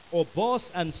Savior, or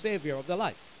boss and Savior of their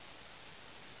life.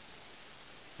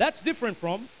 That's different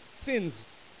from sins.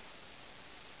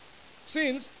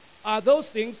 Sins are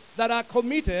those things that are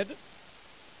committed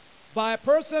by a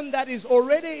person that is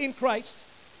already in Christ,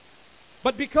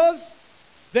 But because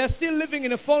they're still living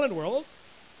in a fallen world,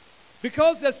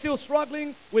 because they're still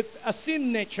struggling with a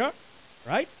sin nature,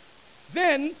 right?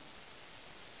 Then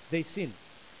they sin.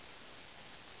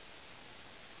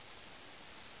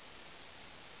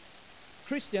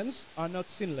 Christians are not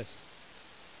sinless.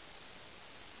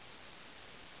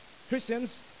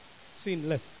 Christians sin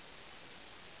less.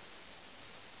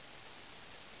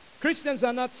 Christians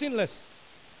are not sinless.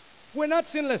 We're not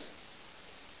sinless.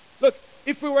 Look,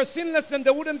 if we were sinless, then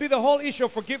there wouldn't be the whole issue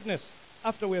of forgiveness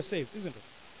after we're saved, isn't it?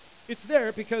 It's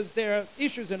there because there are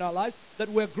issues in our lives that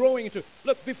we're growing into.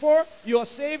 Look, before you are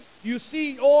saved, you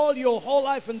see all your whole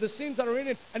life and the sins that are in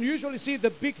it, and you usually see the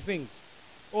big things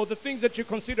or the things that you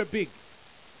consider big,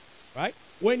 right?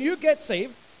 When you get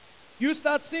saved, you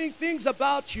start seeing things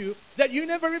about you that you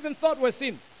never even thought were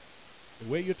sin.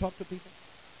 The way you talk to people,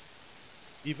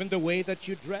 even the way that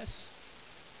you dress,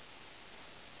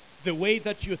 the way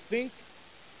that you think.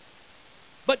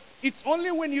 But it's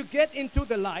only when you get into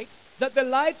the light that the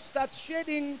light starts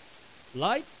shedding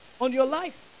light on your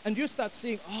life. And you start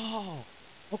seeing, oh,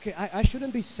 okay, I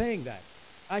shouldn't be saying that.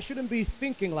 I shouldn't be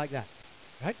thinking like that.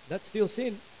 Right? That's still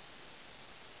sin.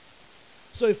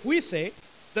 So if we say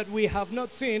that we have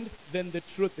not sinned, then the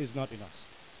truth is not in us.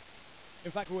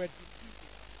 In fact, we're deceiving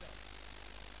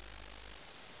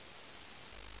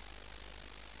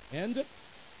ourselves. And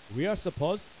we are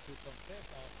supposed to confess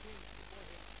our sins before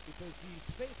Him because He is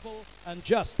faithful and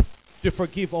just to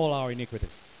forgive all our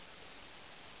iniquities.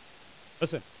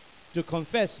 Listen, to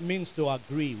confess means to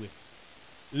agree with.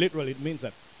 Literally, it means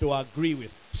that, to agree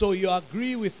with. So you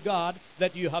agree with God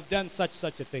that you have done such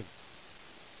a thing.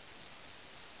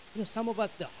 You know, some of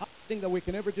us, the hardest thing that we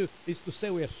can ever do is to say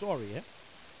we are sorry, eh? It's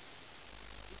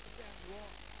to say I'm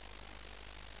wrong.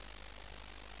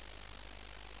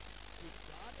 With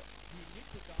God, we need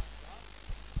to go to God.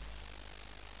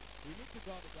 We need to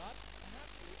go to God and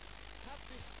actually have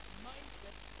this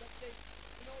mindset that says,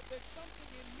 you know, there's something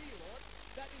in me, Lord,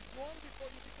 that is wrong before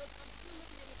you because I'm still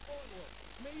living in this fallen world.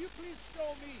 May you please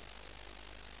show me.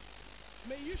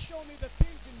 May you show me the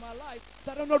things in my life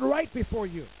that are not right before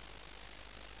you.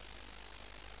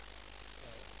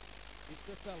 It's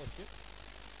a fellowship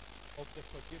of the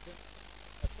forgiven,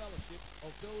 a fellowship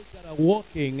of those that are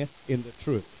walking in the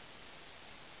truth.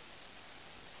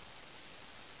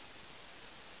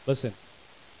 Listen,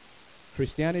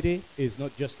 Christianity is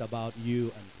not just about you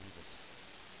and Jesus.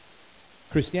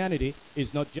 Christianity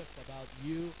is not just about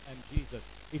you and Jesus.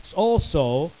 It's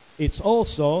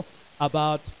also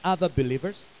about other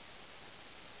believers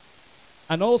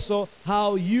and also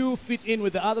how you fit in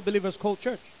with the other believers called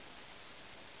church.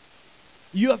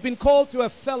 You have been called to a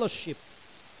fellowship.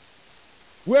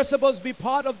 We're supposed to be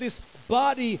part of this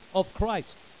body of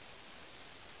Christ.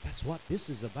 That's what this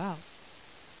is about.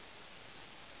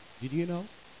 Did you know?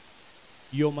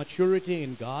 Your maturity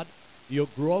in God, your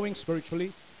growing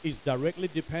spiritually, is directly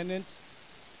dependent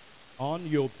on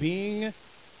your being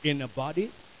in a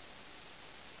body.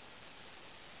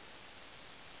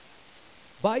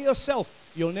 By yourself,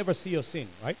 you'll never see your sin,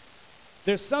 right?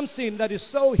 There's some sin that is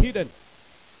so hidden,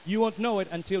 you won't know it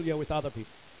until you're with other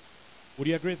people. Would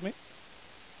you agree with me?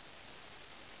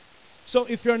 So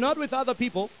if you're not with other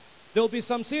people, there'll be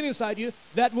some sin inside you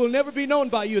that will never be known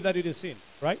by you that it is sin,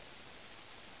 right?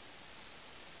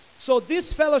 So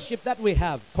this fellowship that we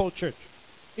have called church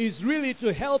is really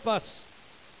to help us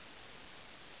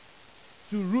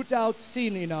to root out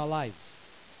sin in our lives.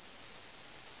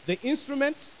 The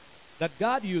instrument that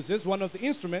God uses, one of the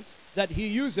instruments that He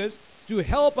uses to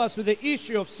help us with the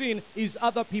issue of sin is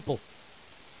other people.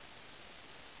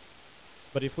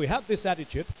 But if we have this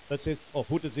attitude that says, oh,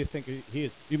 who does he think he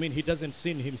is? You mean he doesn't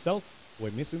sin himself?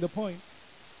 We're missing the point.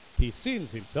 He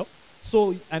sins himself.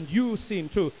 So, and you sin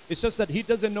too. It's just that he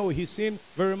doesn't know his sin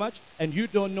very much, and you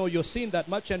don't know your sin that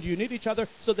much, and you need each other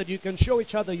so that you can show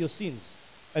each other your sins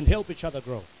and help each other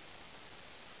grow.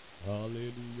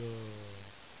 Hallelujah.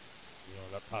 You know,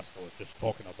 that pastor was just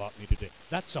talking about me today.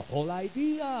 That's the whole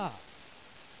idea.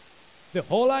 The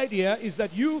whole idea is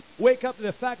that you wake up to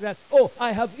the fact that, oh,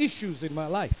 I have issues in my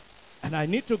life, and I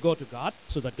need to go to God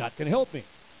so that God can help me.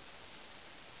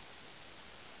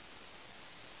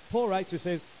 Paul writes, he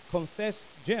says,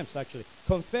 James actually,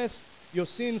 confess your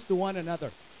sins to one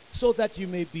another so that you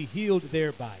may be healed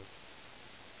thereby.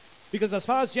 Because as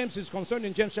far as James is concerned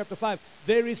in James chapter 5,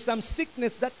 there is some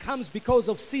sickness that comes because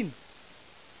of sin.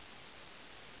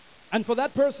 And for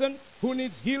that person who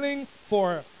needs healing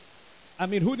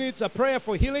who needs a prayer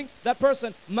for healing, that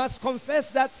person must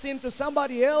confess that sin to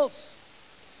somebody else.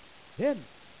 Then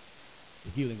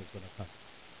the healing is going to come.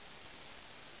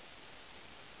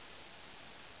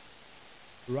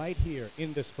 Right here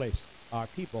in this place, are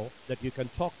people that you can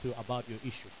talk to about your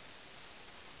issue.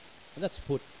 And that's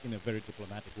put in a very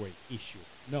diplomatic way, issue.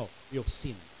 No, your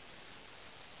sin.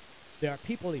 There are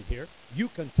people in here you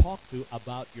can talk to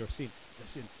about your sin.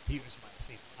 Listen, here's my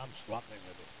sin. I'm struggling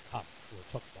with this. Come, we'll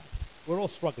talk about it. We're all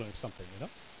struggling with something, you know?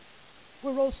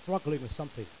 We're all struggling with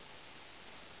something.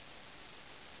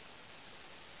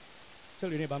 Tell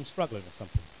your neighbor, I'm struggling with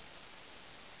something.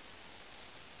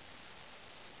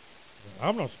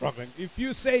 I'm not struggling. If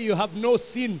you say you have no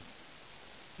sin,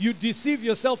 you deceive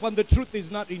yourself and the truth is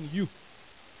not in you.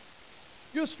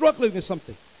 You're struggling with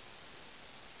something.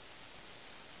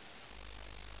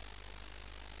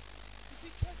 You see,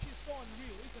 church is so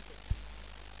unreal, isn't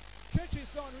it? Church is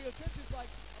so unreal. Church is like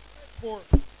a place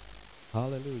for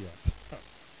hallelujah.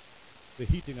 The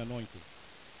heating anointing.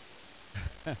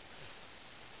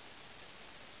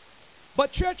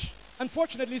 But church,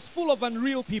 unfortunately, is full of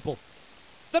unreal people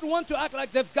that want to act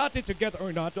like they've got it together.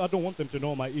 Oh, no, I don't want them to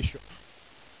know my issue.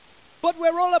 But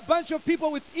we're all a bunch of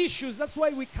people with issues. That's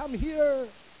why we come here.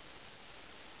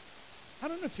 I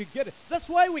don't know if you get it. That's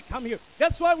why we come here.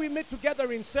 That's why we meet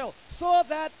together in cell. So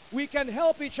that we can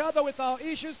help each other with our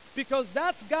issues, because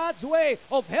that's God's way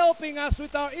of helping us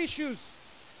with our issues.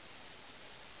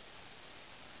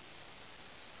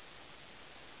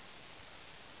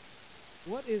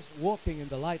 What is walking in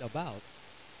the light about?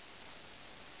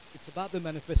 It's about the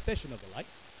manifestation of the light.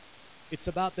 It's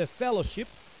about the fellowship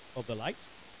of the light.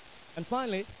 And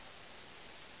finally,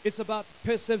 it's about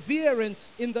perseverance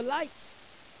in the light.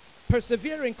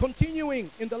 Persevering,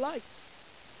 continuing in the light.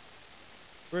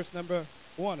 Verse number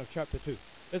 1 of chapter 2.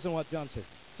 Listen to what John says.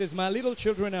 It says, my little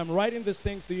children, I'm writing these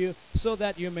things to you so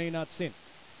that you may not sin.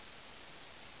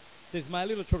 It says, my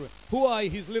little children. Who are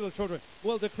his little children?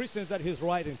 Well, the Christians that he's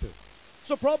writing to.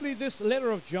 So probably this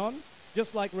letter of John,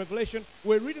 just like Revelation,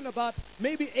 we're reading about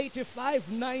maybe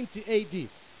 85, 90 AD.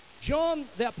 John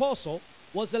the Apostle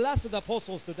was the last of the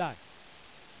apostles to die.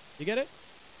 You get it?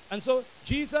 And so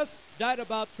Jesus died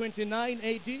about 29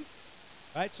 AD.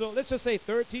 Right? So let's just say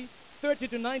 30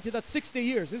 to 90, that's 60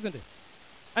 years, isn't it?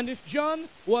 And if John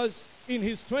was in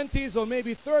his 20s or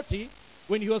maybe 30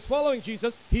 when he was following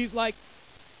Jesus, he's like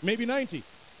maybe 90,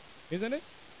 isn't it?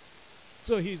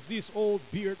 So he's this old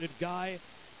bearded guy.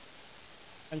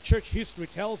 And church history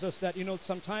tells us that,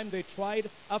 sometime they tried,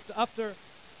 after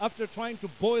trying to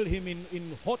boil him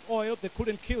in hot oil, they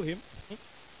couldn't kill him.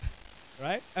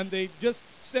 Right? And they just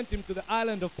sent him to the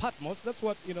island of Patmos. That's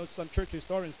what, some church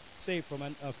historians say from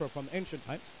ancient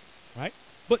times. Right?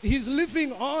 But he's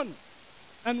living on.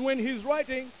 And when he's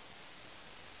writing,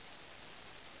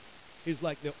 he's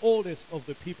like the oldest of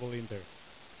the people in there.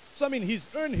 So, he's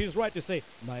earned his right to say,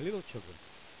 my little children,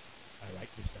 I write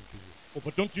this unto you. Oh,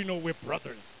 but don't you know we're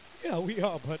brothers? Yeah, we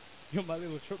are, but you're my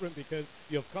little children because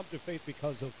you have come to faith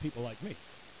because of people like me.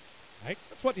 Right?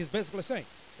 That's what he's basically saying.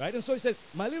 Right? And so he says,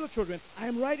 my little children, I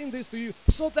am writing this to you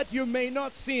so that you may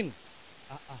not sin.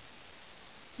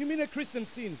 You mean a Christian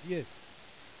sins? Yes.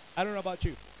 I don't know about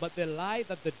you, but the lie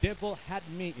that the devil had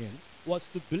me in was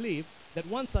to believe that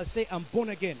once I say I'm born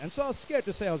again, and so I was scared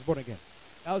to say I was born again.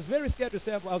 I was very scared to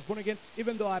say I was born again,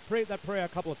 even though I prayed that prayer a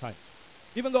couple of times.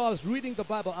 Even though I was reading the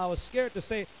Bible, I was scared to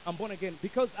say I'm born again,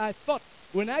 because I thought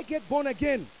when I get born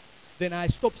again, then I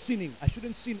stop sinning. I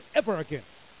shouldn't sin ever again.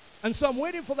 And so I'm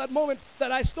waiting for that moment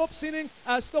that I stop sinning,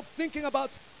 I stop thinking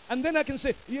about, and then I can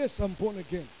say, yes, I'm born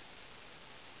again.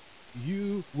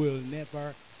 You will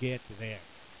never get there.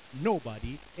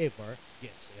 Nobody ever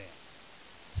gets there.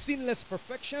 Sinless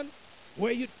perfection,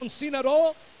 where you don't sin at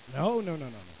all? No.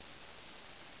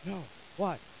 No.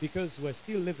 Why? Because we're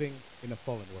still living in a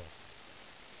fallen world.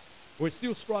 We're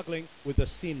still struggling with the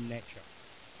sin nature.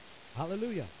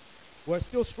 Hallelujah. We're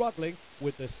still struggling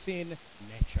with the sin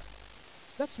nature.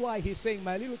 That's why he's saying,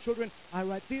 my little children, I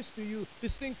write these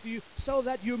things to you, so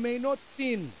that you may not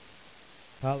sin.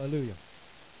 Hallelujah.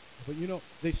 But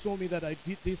they saw me that I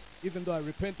did this, even though I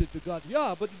repented to God.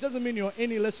 Yeah, but it doesn't mean you're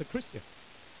any less a Christian.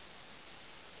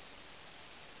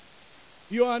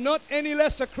 You are not any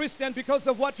less a Christian because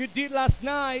of what you did last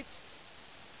night.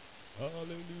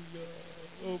 Hallelujah.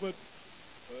 Oh, but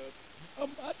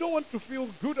I don't want to feel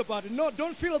good about it. No,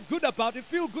 don't feel good about it.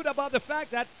 Feel good about the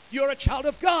fact that you're a child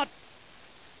of God.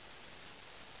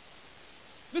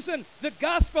 Listen, the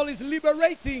gospel is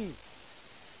liberating.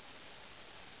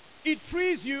 It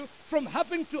frees you from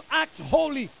having to act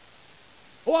holy.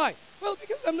 Why? Well,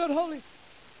 because I'm not holy.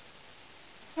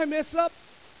 I mess up.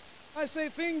 I say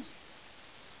things.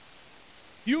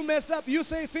 You mess up. You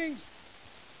say things.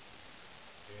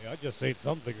 Yeah, I just said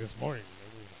something this morning.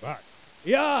 It was back.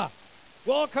 Yeah.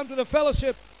 Welcome to the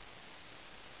fellowship.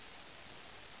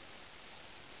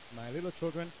 My little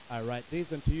children, I write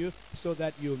this unto you so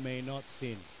that you may not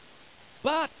sin.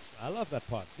 But, I love that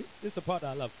part. This is the part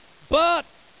I love. But,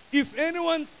 if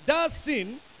anyone does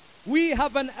sin, we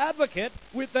have an advocate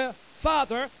with the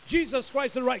Father, Jesus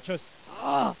Christ the righteous.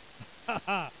 Ah!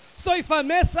 So if I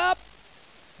mess up,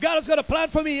 God has got a plan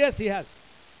for me. Yes, He has.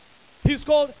 He's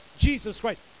called Jesus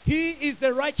Christ. He is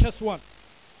the righteous one.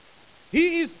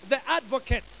 He is the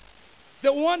advocate,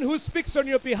 the one who speaks on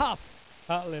your behalf.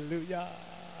 Hallelujah.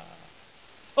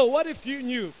 Oh, what if you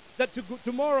knew that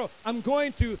tomorrow I'm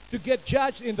going to get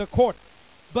judged in the court,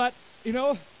 but,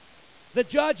 the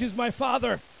judge is my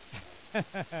Father.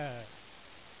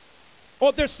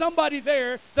 Or there's somebody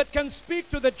there that can speak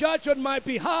to the judge on my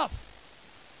behalf.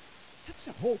 That's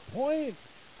the whole point.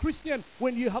 Christian,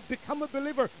 when you have become a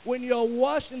believer, when you are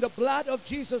washed in the blood of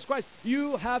Jesus Christ,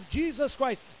 you have Jesus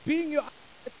Christ being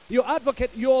your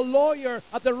advocate, your lawyer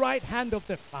at the right hand of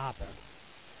the Father.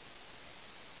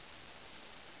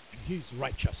 And He's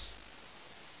righteous.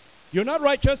 You're not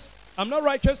righteous. I'm not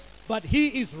righteous, but He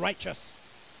is righteous.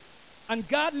 And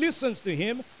God listens to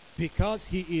Him because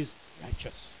He is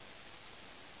righteous.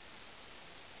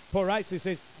 Paul writes, he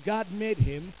says, God made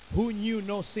Him who knew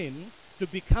no sin to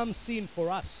become sin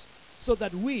for us, so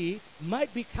that we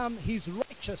might become His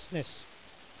righteousness.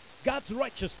 God's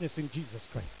righteousness in Jesus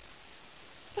Christ.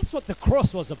 That's what the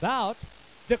cross was about.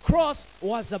 The cross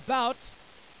was about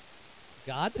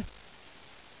God,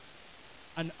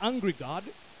 an angry God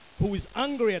who is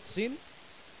angry at sin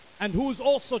and who is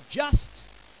also just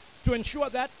to ensure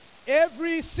that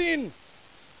every sin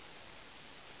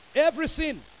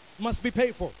must be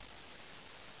paid for.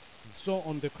 And so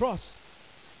on the cross,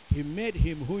 He made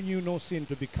Him who knew no sin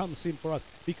to become sin for us,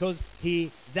 because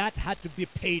that had to be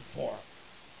paid for.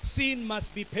 Sin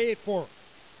must be paid for.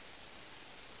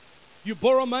 You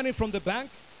borrow money from the bank,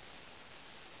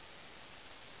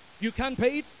 you can't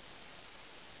pay it,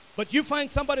 but you find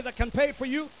somebody that can pay it for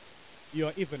you, you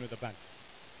are even with the bank.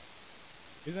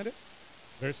 Isn't it?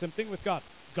 Very same thing with God.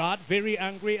 God very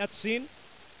angry at sin.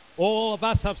 All of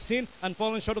us have sinned and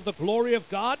fallen short of the glory of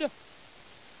God.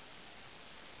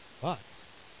 But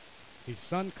His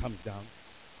Son comes down,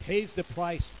 pays the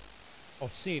price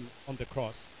of sin on the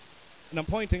cross. And I'm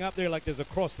pointing up there like there's a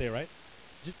cross there, right?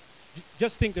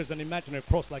 Just think there's an imaginary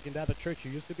cross like in the other church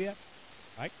you used to be at.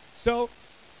 Right? So,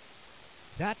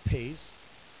 that pays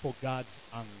for God's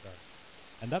anger.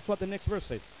 And that's what the next verse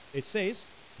says. It says,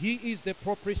 He is the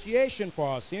propitiation for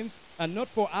our sins, and not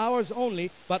for ours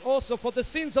only, but also for the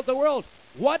sins of the world.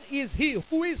 What is He?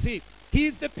 Who is He? He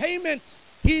is the payment.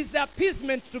 He is the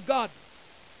appeasement to God.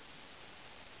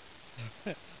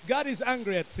 God is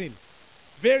angry at sin.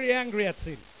 Very angry at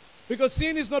sin. Because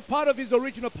sin is not part of His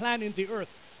original plan in the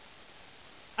earth.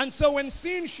 And so when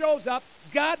sin shows up,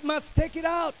 God must take it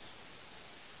out.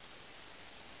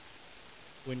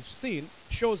 When sin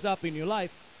shows up in your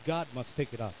life, God must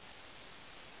take it out.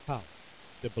 How?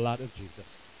 The blood of Jesus.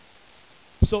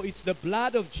 So it's the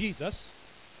blood of Jesus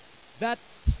that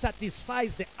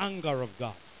satisfies the anger of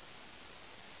God.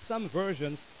 Some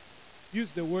versions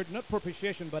use the word not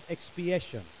propitiation but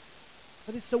expiation.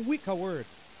 But it's a weaker word.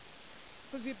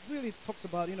 Because it really talks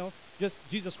about, just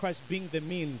Jesus Christ being the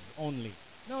means only.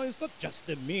 No, it's not just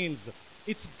the means.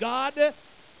 It's God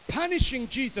punishing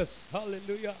Jesus.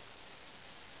 Hallelujah.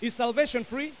 Is salvation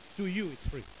free? To you it's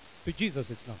free. To Jesus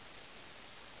it's not.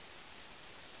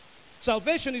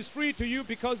 Salvation is free to you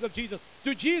because of Jesus.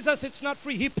 To Jesus it's not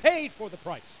free. He paid for the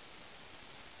price.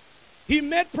 He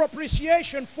made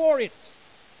propitiation for it.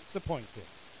 That's the point here.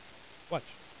 Watch.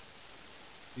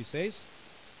 He says,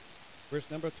 verse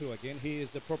number 2 again, He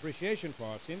is the propitiation for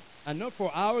our sins, and not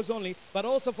for ours only, but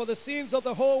also for the sins of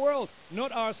the whole world.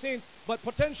 Not our sins, but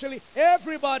potentially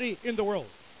everybody in the world.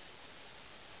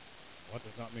 What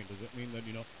does that mean? Does it mean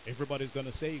that, everybody's going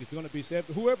to say, is going to be saved?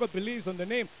 Whoever believes on the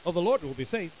name of the Lord will be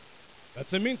saved.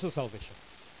 That's a means of salvation.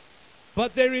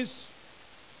 But there is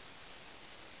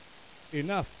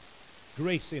enough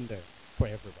grace in there for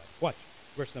everybody. Watch,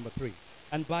 verse number 3.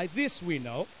 And by this we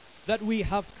know that we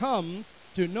have come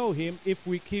to know Him if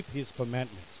we keep His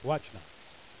commandments. Watch now.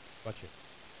 Watch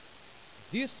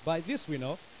it. By this we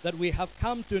know that we have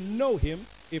come to know Him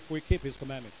if we keep His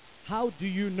commandments. How do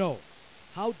you know?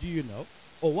 How do you know?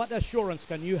 Or what assurance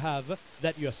can you have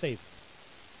that you are saved?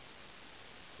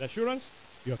 The assurance?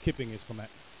 You are keeping His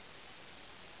commandments.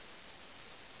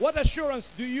 What assurance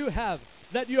do you have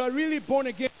that you are really born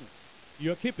again?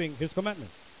 You are keeping His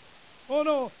commandments. Oh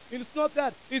no, it's not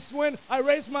that. It's when I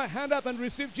raise my hand up and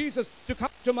receive Jesus to come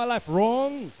to my life.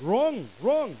 Wrong, wrong,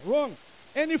 wrong, wrong.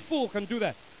 Any fool can do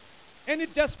that. Any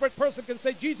desperate person can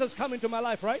say, Jesus, come into my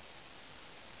life, right?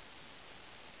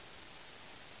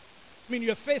 I mean,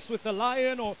 you're faced with a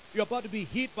lion or you're about to be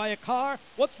hit by a car.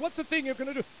 What's the thing you're going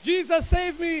to do? Jesus,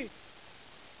 save me.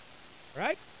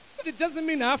 Right? But it doesn't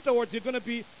mean afterwards you're going to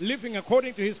be living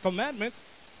according to his commandments.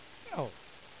 No.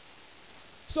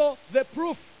 So the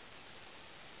proof,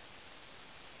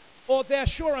 or the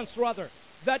assurance rather,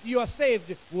 that you are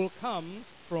saved will come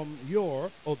from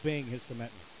your obeying his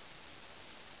commandments.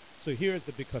 So here's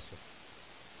the big question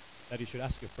that you should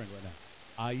ask your friend right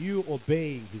now. Are you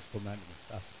obeying his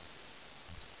commandments? Ask him.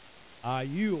 Are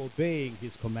you obeying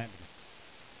his commandments?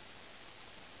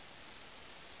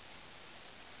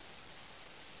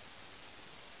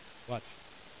 Watch.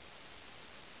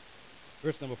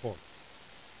 Verse number 4.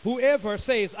 Whoever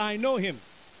says, I know him,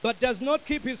 but does not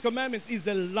keep his commandments is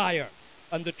a liar,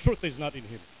 and the truth is not in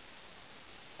him.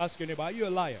 Ask your neighbor, are you a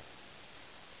liar?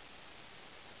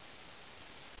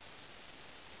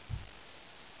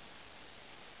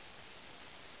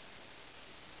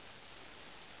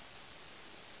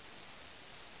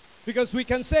 Because we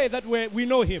can say that we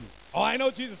know him. Oh, I know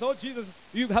Jesus. Oh, Jesus.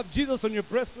 You have Jesus on your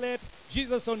bracelet,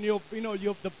 Jesus on your,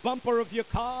 the bumper of your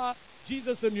car,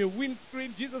 Jesus on your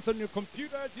windscreen, Jesus on your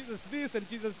computer, Jesus this and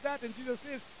Jesus that and Jesus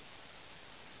this.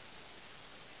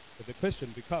 But the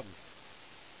question becomes,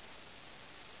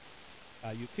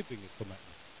 are you keeping his commandments?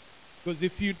 Because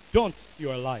if you don't,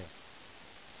 you're a liar.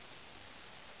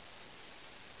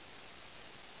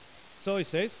 So he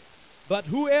says, but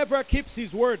whoever keeps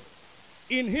his word,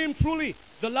 in him truly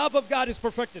the love of God is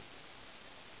perfected.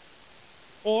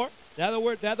 Or the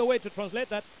other way to translate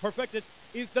that, perfected,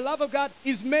 is the love of God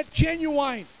is made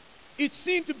genuine. It's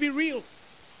seen to be real.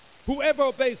 Whoever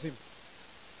obeys him,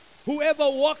 whoever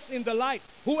walks in the light,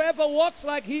 whoever walks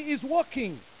like he is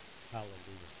walking. Hallelujah.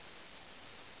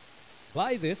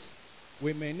 By this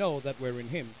we may know that we're in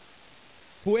him.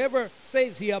 Whoever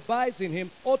says he abides in him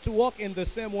ought to walk in the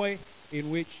same way in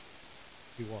which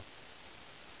he walked.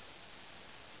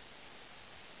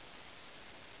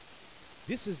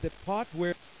 This is the part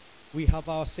where we have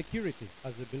our security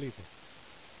as a believer.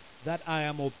 That I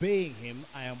am obeying him,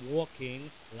 I am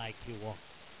walking like he walked.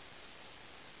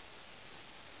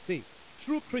 See,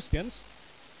 true Christians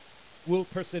will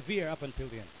persevere up until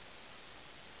the end.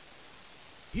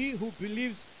 He who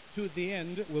believes to the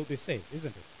end will be saved,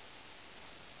 isn't it?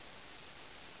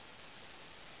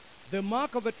 The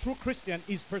mark of a true Christian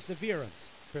is perseverance.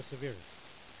 Perseverance.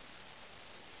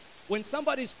 When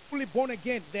somebody is truly born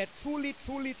again, they're truly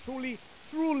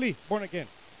born again.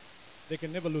 They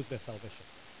can never lose their salvation.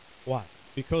 Why?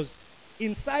 Because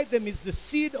inside them is the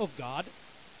seed of God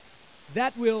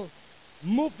that will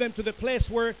move them to the place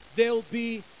where they'll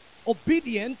be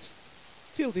obedient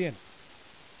till the end.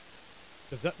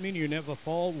 Does that mean you never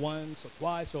fall once or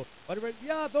twice or whatever?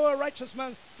 Yeah, though a righteous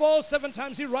man falls 7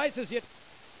 times, he rises yet.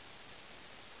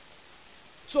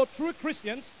 So true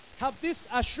Christians have this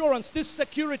assurance, this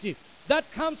security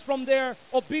that comes from their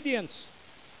obedience.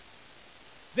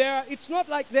 It's not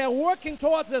like they're working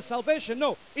towards their salvation.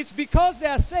 No, it's because they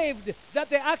are saved that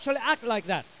they actually act like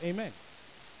that. Amen.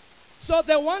 So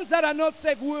the ones that are not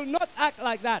saved will not act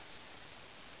like that.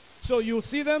 So you'll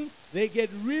see them, they get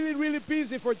really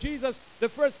busy for Jesus. The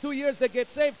first 2 years they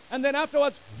get saved, and then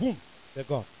afterwards, boom, they're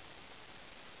gone.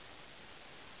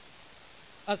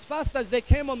 As fast as they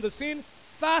came on the scene,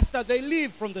 faster they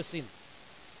leave from the scene.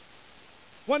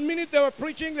 1 minute they were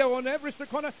preaching, they were on every street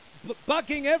corner,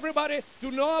 bugging everybody to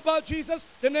know about Jesus.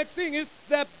 The next thing is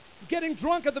they're getting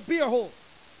drunk at the beer hall.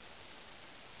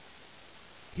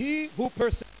 He who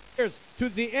perseveres to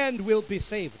the end will be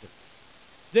saved.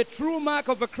 The true mark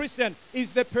of a Christian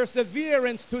is the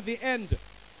perseverance to the end.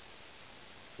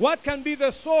 What can be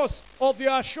the source of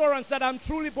your assurance that I'm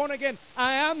truly born again?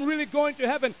 I am really going to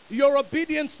heaven. Your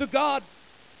obedience to God.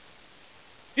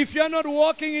 If you're not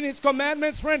walking in his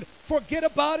commandments, friend, forget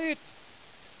about it.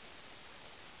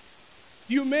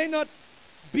 You may not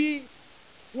be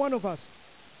one of us.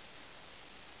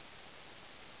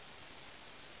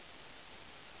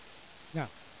 Now,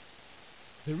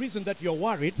 the reason that you're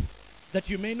worried that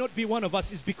you may not be one of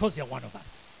us is because you're one of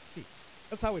us. See,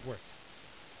 that's how it works.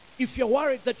 If you're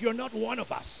worried that you're not one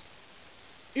of us,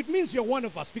 it means you're one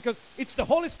of us, because it's the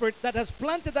Holy Spirit that has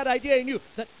planted that idea in you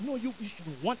that no, you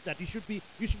shouldn't want that. You should be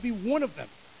one of them.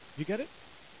 You get it?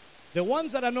 The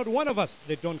ones that are not one of us,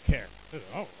 they don't care. They say,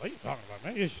 oh, what are you talking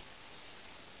about, man?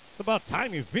 It's about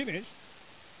time you finish.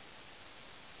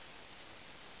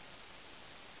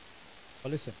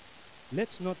 But listen,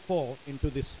 let's not fall into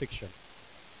this fiction.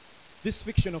 This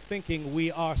fiction of thinking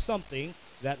we are something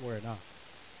that we're not.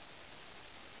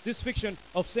 This fiction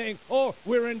of saying, oh,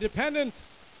 we're independent.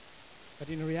 But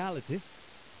in reality,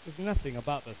 there's nothing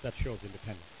about us that shows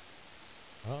independence.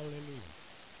 Hallelujah.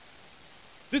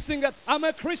 This thing that I'm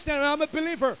a Christian and I'm a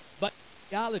believer. But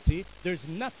in reality, there's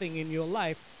nothing in your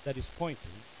life that is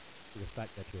pointing to the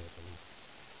fact that you're a believer.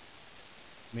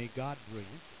 May God bring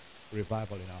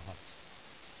revival in our hearts.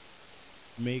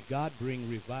 May God bring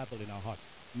revival in our hearts.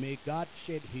 May God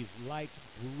shed His light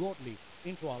broadly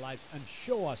into our lives and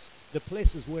show us the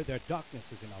places where there are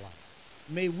darknesses in our lives.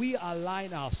 May we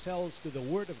align ourselves to the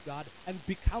Word of God and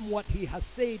become what He has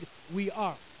said we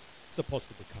are supposed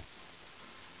to become.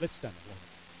 Let's stand up.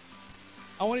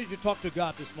 I want you to talk to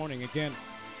God this morning again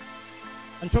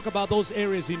and talk about those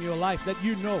areas in your life that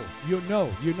you know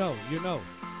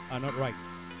are not right.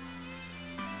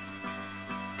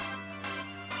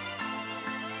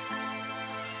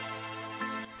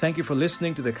 Thank you for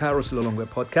listening to the Kairos Lilongwe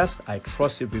podcast. I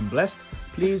trust you've been blessed.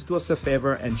 Please do us a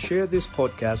favor and share this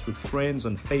podcast with friends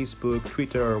on Facebook,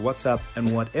 Twitter, or WhatsApp,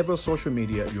 and whatever social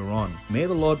media you're on. May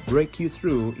the Lord break you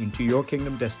through into your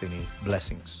kingdom destiny.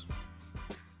 Blessings.